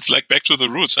 Yeah, it's like back to the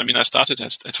roots. I mean, I started,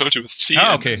 as I told you, with C.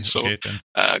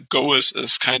 Go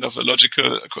is kind of a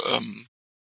logical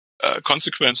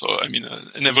consequence, or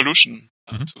an evolution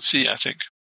to C, I think.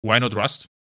 Why not Rust?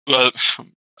 Well,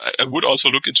 I would also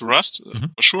look into Rust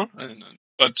for sure,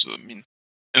 but I mean,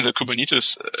 in the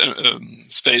Kubernetes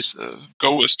space,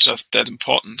 Go is just that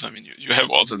important. I mean, you have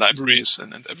all the libraries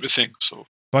and everything. So,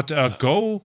 but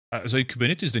Go, so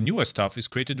Kubernetes, the newer stuff, is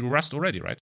created with Rust already,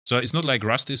 right? So it's not like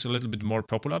Rust is a little bit more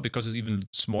popular because it's even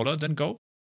smaller than Go.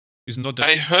 It's not that.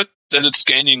 I heard that it's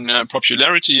gaining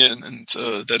popularity and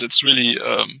that it's really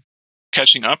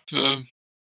catching up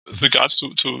with regards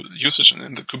to usage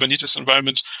in the Kubernetes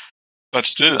environment. But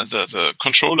still, the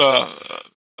controller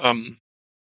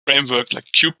framework like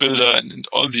Kube Builder and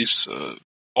all these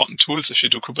important tools, if you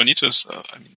do Kubernetes,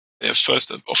 they're first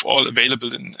of all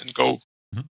available in Go.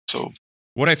 So.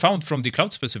 What I found from the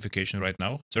cloud specification right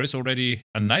now, there is already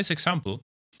a nice example.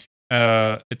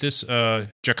 It is a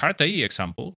Jakarta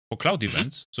example for cloud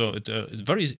events. So it's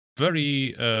very,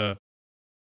 very, I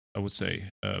would say,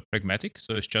 pragmatic.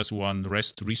 So it's just one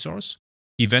REST resource,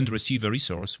 event receiver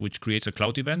resource, which creates a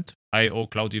cloud event, IO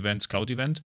cloud events, cloud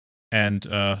event. And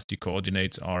the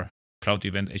coordinates are cloud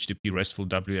event, HTTP, RESTful,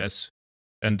 WS,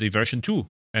 and the version 2.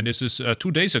 And this is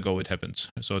 2 days ago it happened.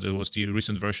 So that was the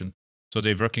recent version. So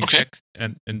they're working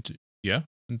and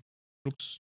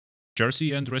looks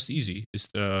Jersey and REST easy is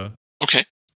the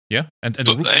Yeah, and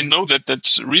so I know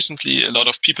that recently a lot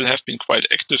of people have been quite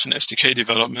active in SDK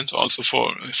development, also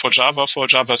for Java, for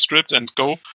JavaScript and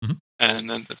Go,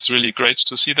 and it's really great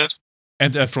to see that.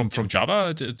 And from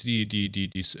Java,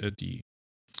 the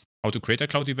how to create a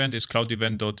cloud event is cloud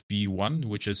event.v1,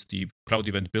 which is the cloud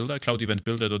event builder, cloud event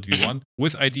builder.v1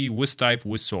 with ID, with type,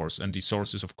 with source. And the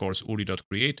source is, of course,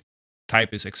 uri.create.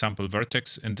 Type is example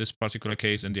vertex in this particular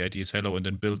case, and the ID is hello, and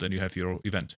then build, and you have your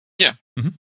event. Yeah.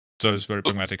 So it's very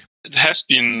pragmatic. It has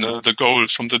been the goal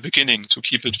from the beginning to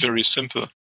keep it very simple.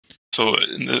 So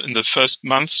in the first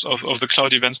months of the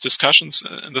cloud events discussions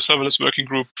in the serverless working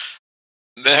group,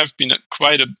 there have been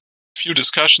quite a few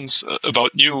discussions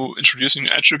about introducing new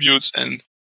attributes, and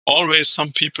always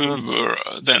some people were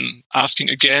then asking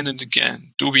again and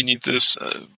again, do we need this?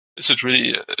 Is it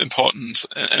really important?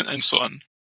 And so on.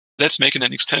 Let's make it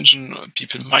an extension.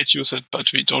 People might use it,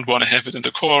 but we don't want to have it in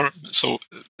the core. So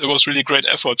it was really great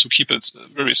effort to keep it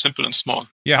very simple and small.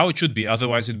 Yeah, how it should be.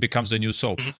 Otherwise, it becomes the new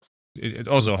SOAP. It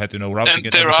also had, routing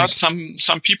and there are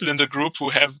some people in the group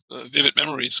who have vivid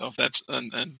memories of that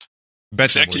and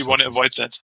exactly want to avoid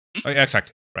that.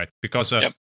 Exactly, right. Because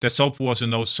the SOAP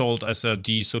was, sold as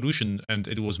the solution, and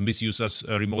it was misused as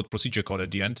a remote procedure call at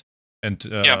the end. And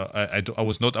I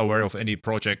was not aware of any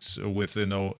projects with,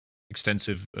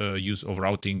 extensive use of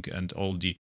routing and all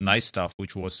the nice stuff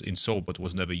which was in SOAP but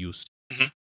was never used.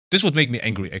 This would make me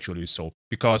angry, actually, SOAP,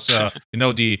 because,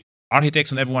 the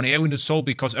architects and everyone, we need SOAP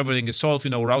because everything is solved,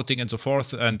 routing and so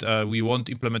forth, and we won't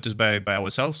implement this by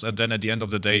ourselves. And then at the end of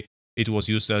the day, it was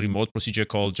used a remote procedure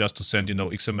call just to send,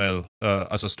 XML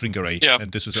as a string array. Yeah.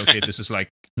 And this is okay. This is like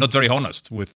not very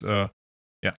honest with,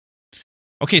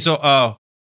 Okay, so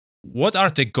what are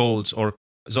the goals? Or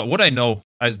so what I know,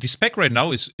 as the spec right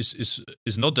now is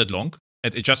not that long.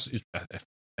 And this is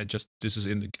at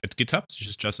GitHub. This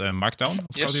is just a markdown of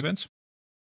cloud events.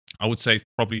 I would say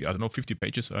probably, 50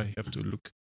 pages. I have to look.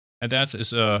 And that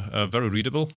is very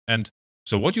readable. And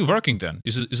so what you're working then?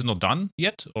 Is it not done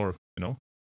yet? Or,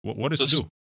 what is to do?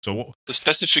 So the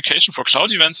specification for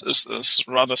cloud events is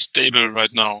rather stable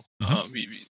right now.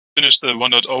 We finished the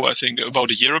 1.0, I think,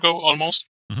 about a year ago almost.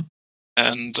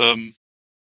 And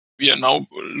we are now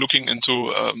looking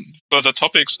into further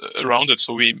topics around it.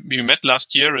 So we met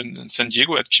last year in San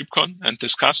Diego at KubeCon and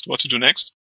discussed what to do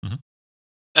next.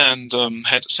 And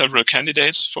had several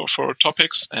candidates for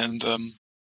topics. And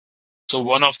so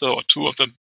two of the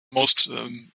most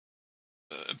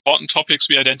important topics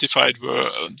we identified were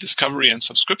discovery and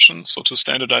subscription. So to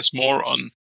standardize more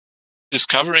on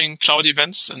discovering cloud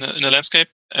events in a landscape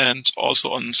and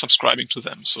also on subscribing to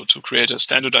them. So to create a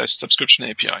standardized subscription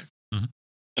API.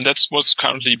 And that's what's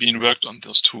currently being worked on,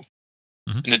 those two.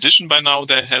 In addition, by now,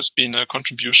 there has been a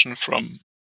contribution from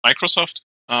Microsoft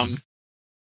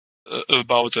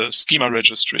about a schema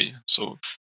registry. So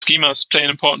schemas play an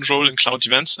important role in cloud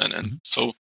events. And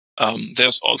so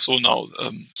there's also now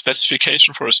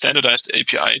specification for a standardized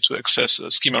API to access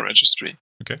a schema registry.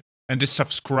 Okay. And the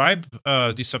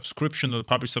subscription or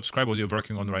publish subscribe, what you're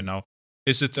working on right now,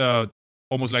 is it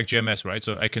almost like JMS, right?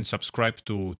 So I can subscribe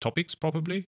to topics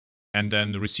probably and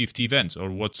then receive the events, or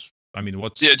what's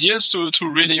the idea is to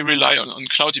really rely on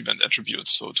cloud event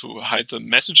attributes. So to hide the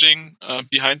messaging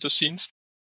behind the scenes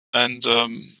and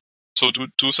so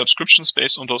do subscriptions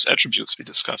based on those attributes we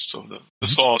discussed. So the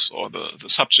source or the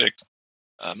subject,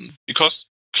 because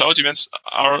cloud events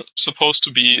are supposed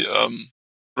to be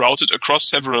routed across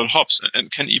several hops and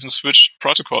can even switch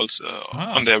protocols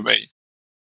on their way.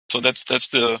 So that's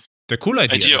the cool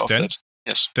idea of that.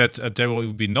 Yes. That there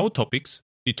will be no topics.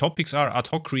 The topics are ad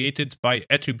hoc created by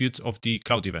attributes of the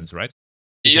cloud events, right?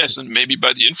 Yes, and maybe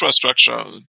by the infrastructure,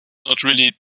 not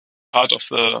really part of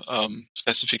the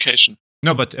specification.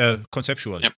 No, but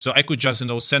conceptually. Yep. So I could just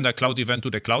send a cloud event to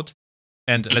the cloud,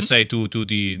 and let's say to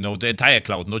the the entire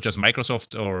cloud, not just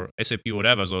Microsoft or SAP or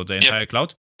whatever. So the entire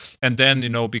cloud, and then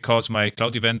because my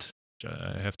cloud event,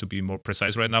 I have to be more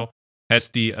precise right now, has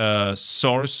the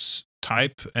source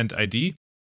type and ID.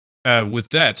 With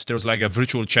that, there's like a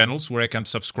virtual channels where I can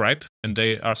subscribe, and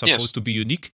they are supposed to be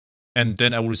unique. And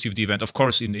then I will receive the event. Of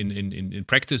course, in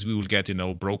practice, we will get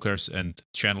brokers and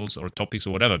channels or topics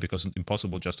or whatever, because it's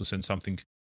impossible just to send something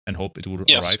and hope it will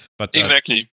arrive. But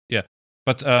exactly. Yeah.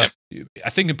 But I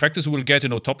think in practice we will get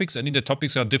topics, and in the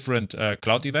topics are different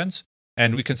cloud events,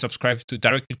 and we can subscribe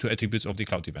directly to attributes of the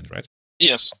cloud event, right?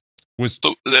 Yes.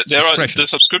 So the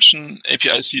subscription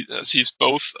API sees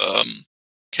both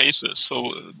cases.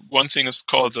 So one thing is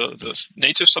called the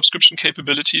native subscription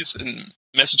capabilities in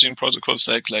messaging protocols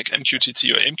like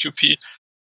MQTT or MQP.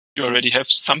 You already have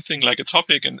something like a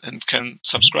topic and can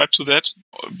subscribe to that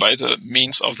by the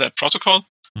means of that protocol.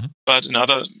 But in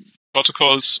other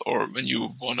protocols, or when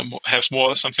you want to have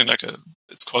more something like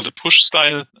it's called a push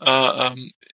style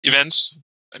event.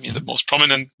 The most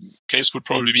prominent case would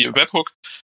probably be a webhook.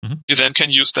 you then can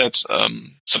use that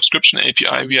subscription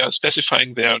API we are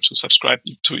specifying there to subscribe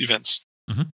to events.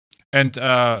 And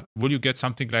will you get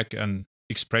something like an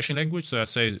expression language? So I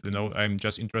say, I'm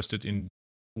just interested in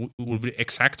will be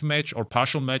exact match or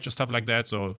partial match or stuff like that.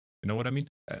 So you know what I mean?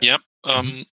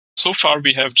 So far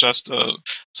we have just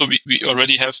so we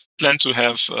already have planned to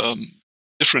have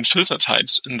different filter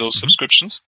types in those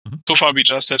subscriptions. So far we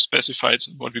just have specified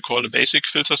what we call a basic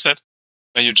filter set,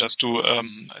 where you just do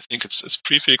I think it's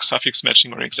prefix, suffix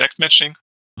matching or exact matching.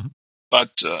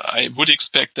 But I would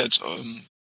expect that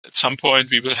at some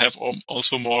point we will have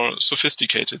also more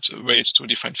sophisticated ways to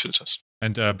define filters.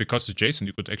 And because it's JSON,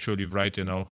 you could actually write,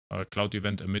 a cloud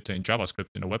event emitter in JavaScript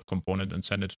in a web component and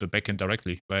send it to the backend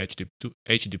directly via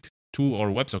HTTP2 or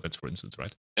WebSockets, for instance,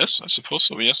 right? Yes, I suppose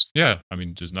so. Yes. Yeah, I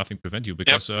mean, there's nothing prevent you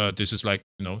because this is like,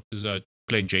 this is a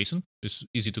plain JSON. It's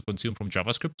easy to consume from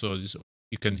JavaScript, so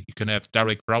you can have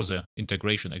direct browser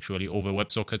integration actually over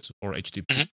WebSockets or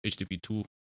HTTP2.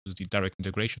 Is the direct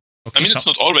integration. Okay, I mean, it's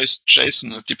not always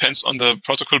JSON. It depends on the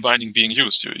protocol binding being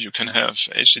used. You can have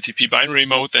HTTP binary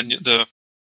mode, then the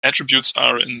attributes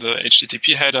are in the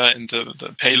HTTP header, and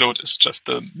the payload is just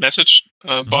the message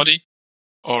body.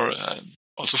 Or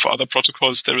also for other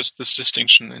protocols, there is this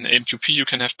distinction. In AMQP, you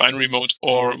can have binary mode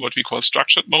or what we call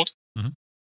structured mode.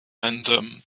 And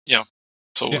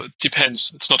it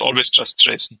depends. It's not always just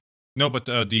JSON. No, but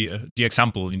the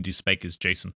example in the spec is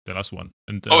JSON, the last one.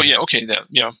 And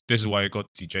this is why I got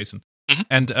the JSON.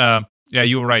 And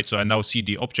you're right. So I now see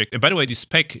the object. And by the way, the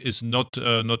spec is not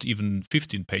even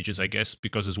 15 pages, I guess,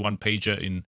 because it's one pager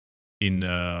in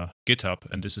GitHub,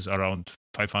 and this is around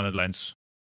 500 lines,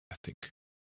 I think.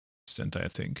 Center, I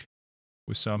think,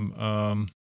 with some.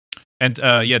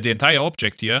 The entire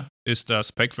object here is the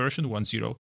spec version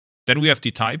 1.0. Then we have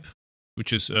the type,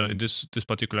 which is in this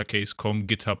particular case, com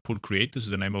GitHub pull create. This is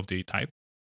the name of the type.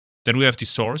 Then we have the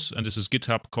source, and this is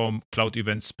GitHub com cloud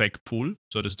event spec pull.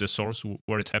 So this is the source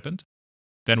where it happened.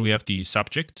 Then we have the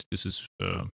subject. This is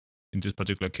in this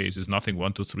particular case is nothing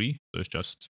 1, 2, 3. So it's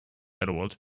just hello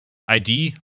world.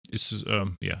 ID is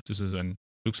this is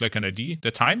looks like an ID.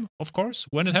 The time, of course,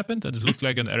 when it happened, and it looks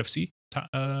like an RFC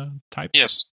type.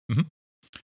 Yes.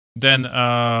 Then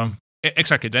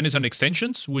exactly. Then is an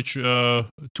extensions, which 2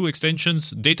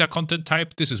 extensions, data content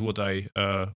type. This is what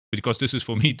because this is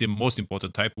for me the most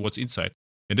important type. What's inside?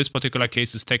 In this particular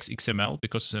case, is text XML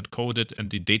because it's encoded, and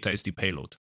the data is the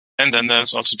payload. And then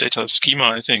there's also data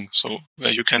schema, I think, so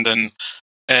where you can then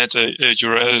add a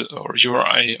URL or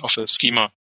URI of a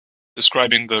schema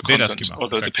describing the data content schema, or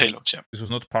the payload. Yeah. This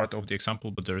was not part of the example,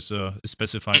 but there's a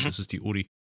specified. This is the URI.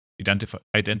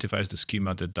 Identifies the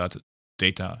schema that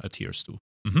data adheres to.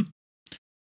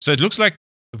 So it looks like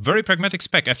a very pragmatic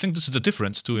spec. I think this is the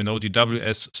difference to the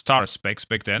WS star specs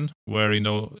back then, where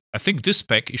I think this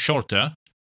spec is shorter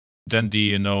than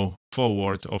the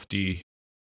forward of the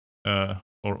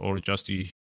or just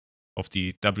of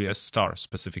the WS star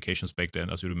specifications back then,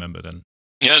 as you remember then.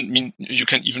 Yeah, I mean, you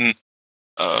can even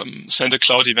send a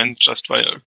cloud event just by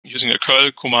using a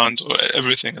curl command or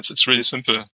everything. It's really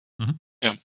simple.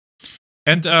 Yeah.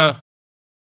 And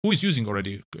who is using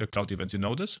already cloud events? You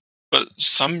know this? Well,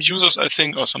 some users, I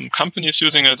think, or some companies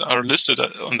using it are listed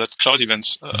on that cloud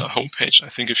events homepage. I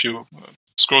think if you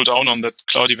scroll down on that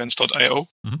cloudevents.io,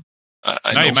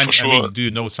 I know for sure. Do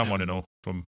you know someone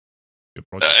from your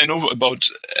project? I know about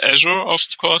Azure, of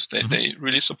course. They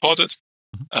really support it,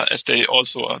 as they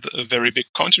also are a very big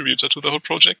contributor to the whole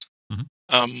project.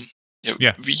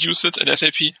 We use it at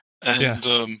SAP.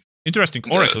 And interesting.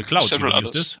 Oracle Cloud several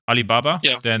use this. Alibaba.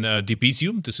 Yeah. Then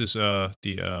Debezium. This is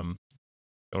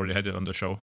I already had it on the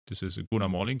show. This is Gunnar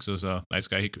Morling. So it's a nice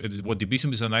guy. What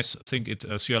Debezium is a nice thing. It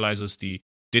serializes the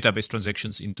database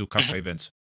transactions into Kafka events.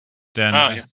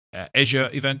 Then Azure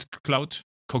Event Cloud.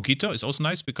 Cogito is also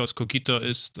nice because Cogito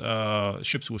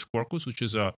ships with Quarkus, which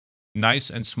is a nice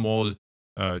and small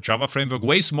Java framework,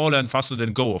 way smaller and faster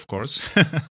than Go, of course.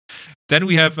 Then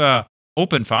we have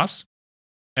OpenFast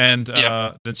and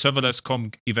then Serverless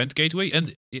com Event Gateway.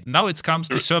 And now it comes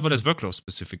to Serverless Workload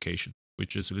specification,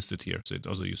 which is listed here. So it's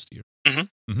also used here.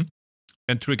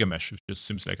 And Trigger Mesh, which just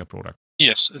seems like a product.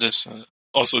 Yes, it is.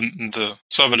 Also in the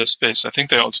serverless space. I think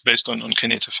they're also based on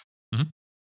Knative.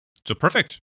 So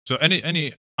perfect. So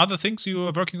any other things you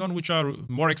are working on which are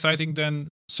more exciting than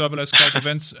serverless cloud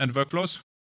events and workflows?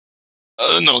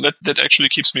 No, that actually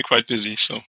keeps me quite busy.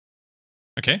 So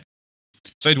okay.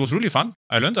 So it was really fun.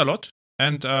 I learned a lot.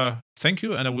 And thank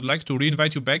you. And I would like to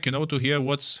re-invite you back, to hear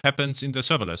what happens in the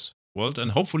serverless world.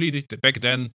 And hopefully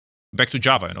back to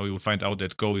Java. You will find out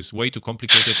that Go is way too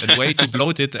complicated and way too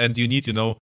bloated. And you need,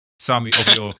 some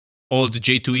of your old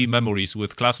J2E memories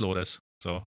with class loaders.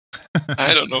 So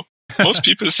I don't know. Most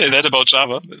people say that about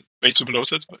Java. Way too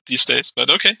bloated these days, but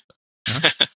okay.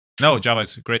 No, Java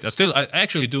is great. I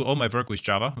actually do all my work with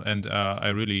Java, and I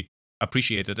really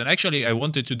appreciate it. And actually, I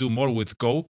wanted to do more with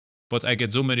Go, but I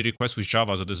get so many requests with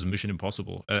Java that this is mission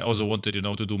impossible. I also wanted,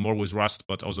 to do more with Rust,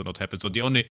 but also not happened. So the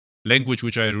only language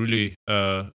which I really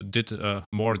did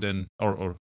more than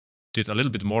or did a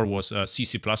little bit more was C,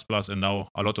 C++, and now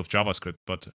a lot of JavaScript.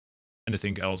 But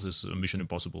anything else is mission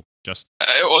impossible.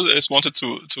 I always wanted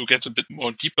to get a bit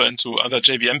more deeper into other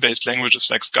JVM-based languages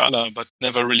like Scala, but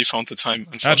never really found the time.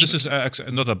 This is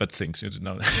not a bad thing.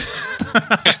 No.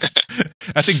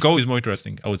 I think Go is more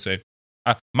interesting, I would say.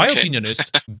 My opinion is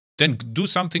then do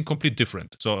something completely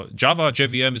different. So Java,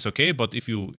 JVM is okay, but if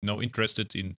you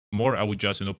interested in more, I would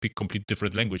just pick complete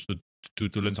different language to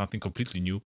learn something completely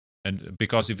new. And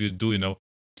because if you do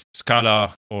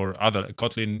Scala or other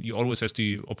Kotlin, you always have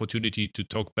the opportunity to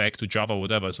talk back to Java,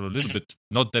 whatever. So a little bit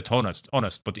not that honest.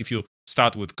 But if you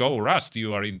start with Go or Rust,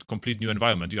 you are in a complete new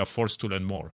environment. You are forced to learn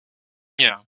more.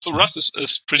 Yeah. So Rust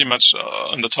is pretty much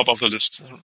on the top of the list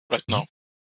right now.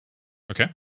 Okay.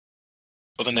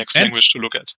 For the next language to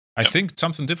look at. I think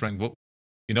something different. Well,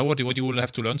 you know what you will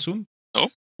have to learn soon? No.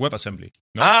 WebAssembly.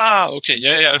 No? Okay.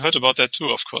 Yeah, I heard about that too,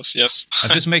 of course. Yes.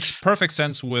 And this makes perfect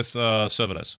sense with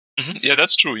serverless. Mm-hmm. Yeah,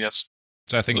 that's true. Yes.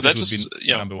 So I think this would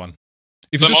be number one.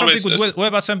 If you do something with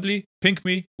WebAssembly, ping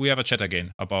me. We have a chat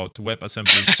again about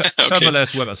WebAssembly,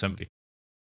 serverless WebAssembly.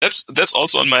 That's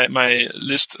also on my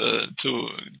list to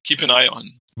keep an eye on.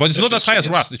 But it's not as high as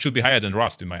Rust. It should be higher than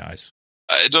Rust in my eyes.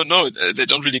 I don't know. They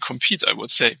don't really compete, I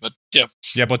would say. But yeah.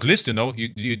 Yeah, but list,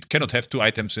 you cannot have 2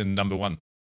 items in number 1.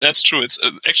 That's true. It's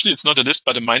actually it's not a list,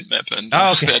 but a mind map, and there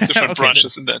are different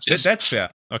branches in that. Yes. That's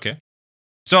fair. Okay.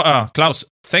 So, Klaus,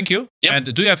 thank you. Yep.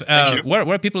 And do you have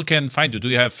where people can find you? Do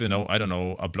you have I don't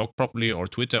know, a blog probably or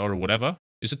Twitter or whatever?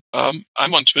 Is it? I'm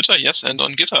on Twitter, yes, and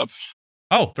on GitHub.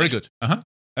 Oh, very good.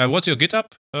 What's your GitHub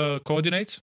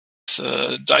coordinates? It's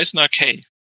Deisner K.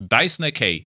 Deisner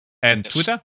K. And yes.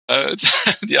 Twitter?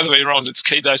 It's the other way around. It's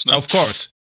K Deisner. Of course.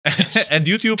 Yes. And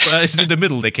YouTube is in the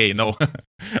middle, the K. No.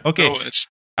 Okay. No,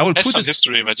 I will put some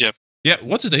history, but yeah. Yeah,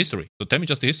 what is the history? So tell me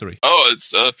just the history. Oh,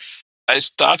 it's I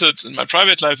started in my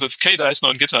private life with K Deisner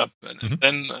on GitHub, and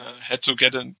then had to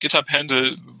get a GitHub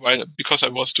handle because I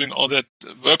was doing all that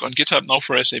work on GitHub now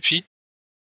for SAP.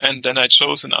 And then I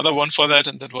chose another one for that,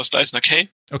 and that was Deisner K.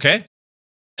 Okay.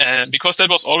 And because that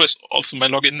was always also my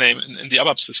login name in the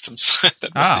ABAP systems.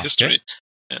 That was the history. Okay.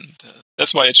 And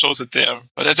that's why I chose it there.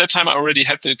 But at that time, I already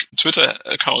had the Twitter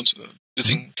account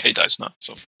using K Deisner.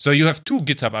 So you have 2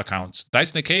 GitHub accounts,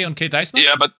 Deisner K and K Deisner?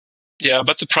 Yeah,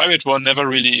 but the private one never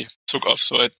really took off,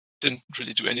 so I didn't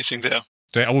really do anything there.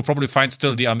 So I will probably find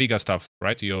still the Amiga stuff,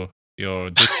 right? Your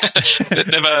disk. That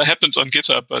never happened on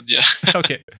GitHub, but yeah.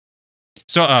 Okay.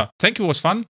 So thank you, it was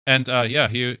fun, and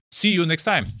see you next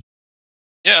time.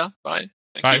 Yeah, bye.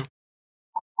 Thank you.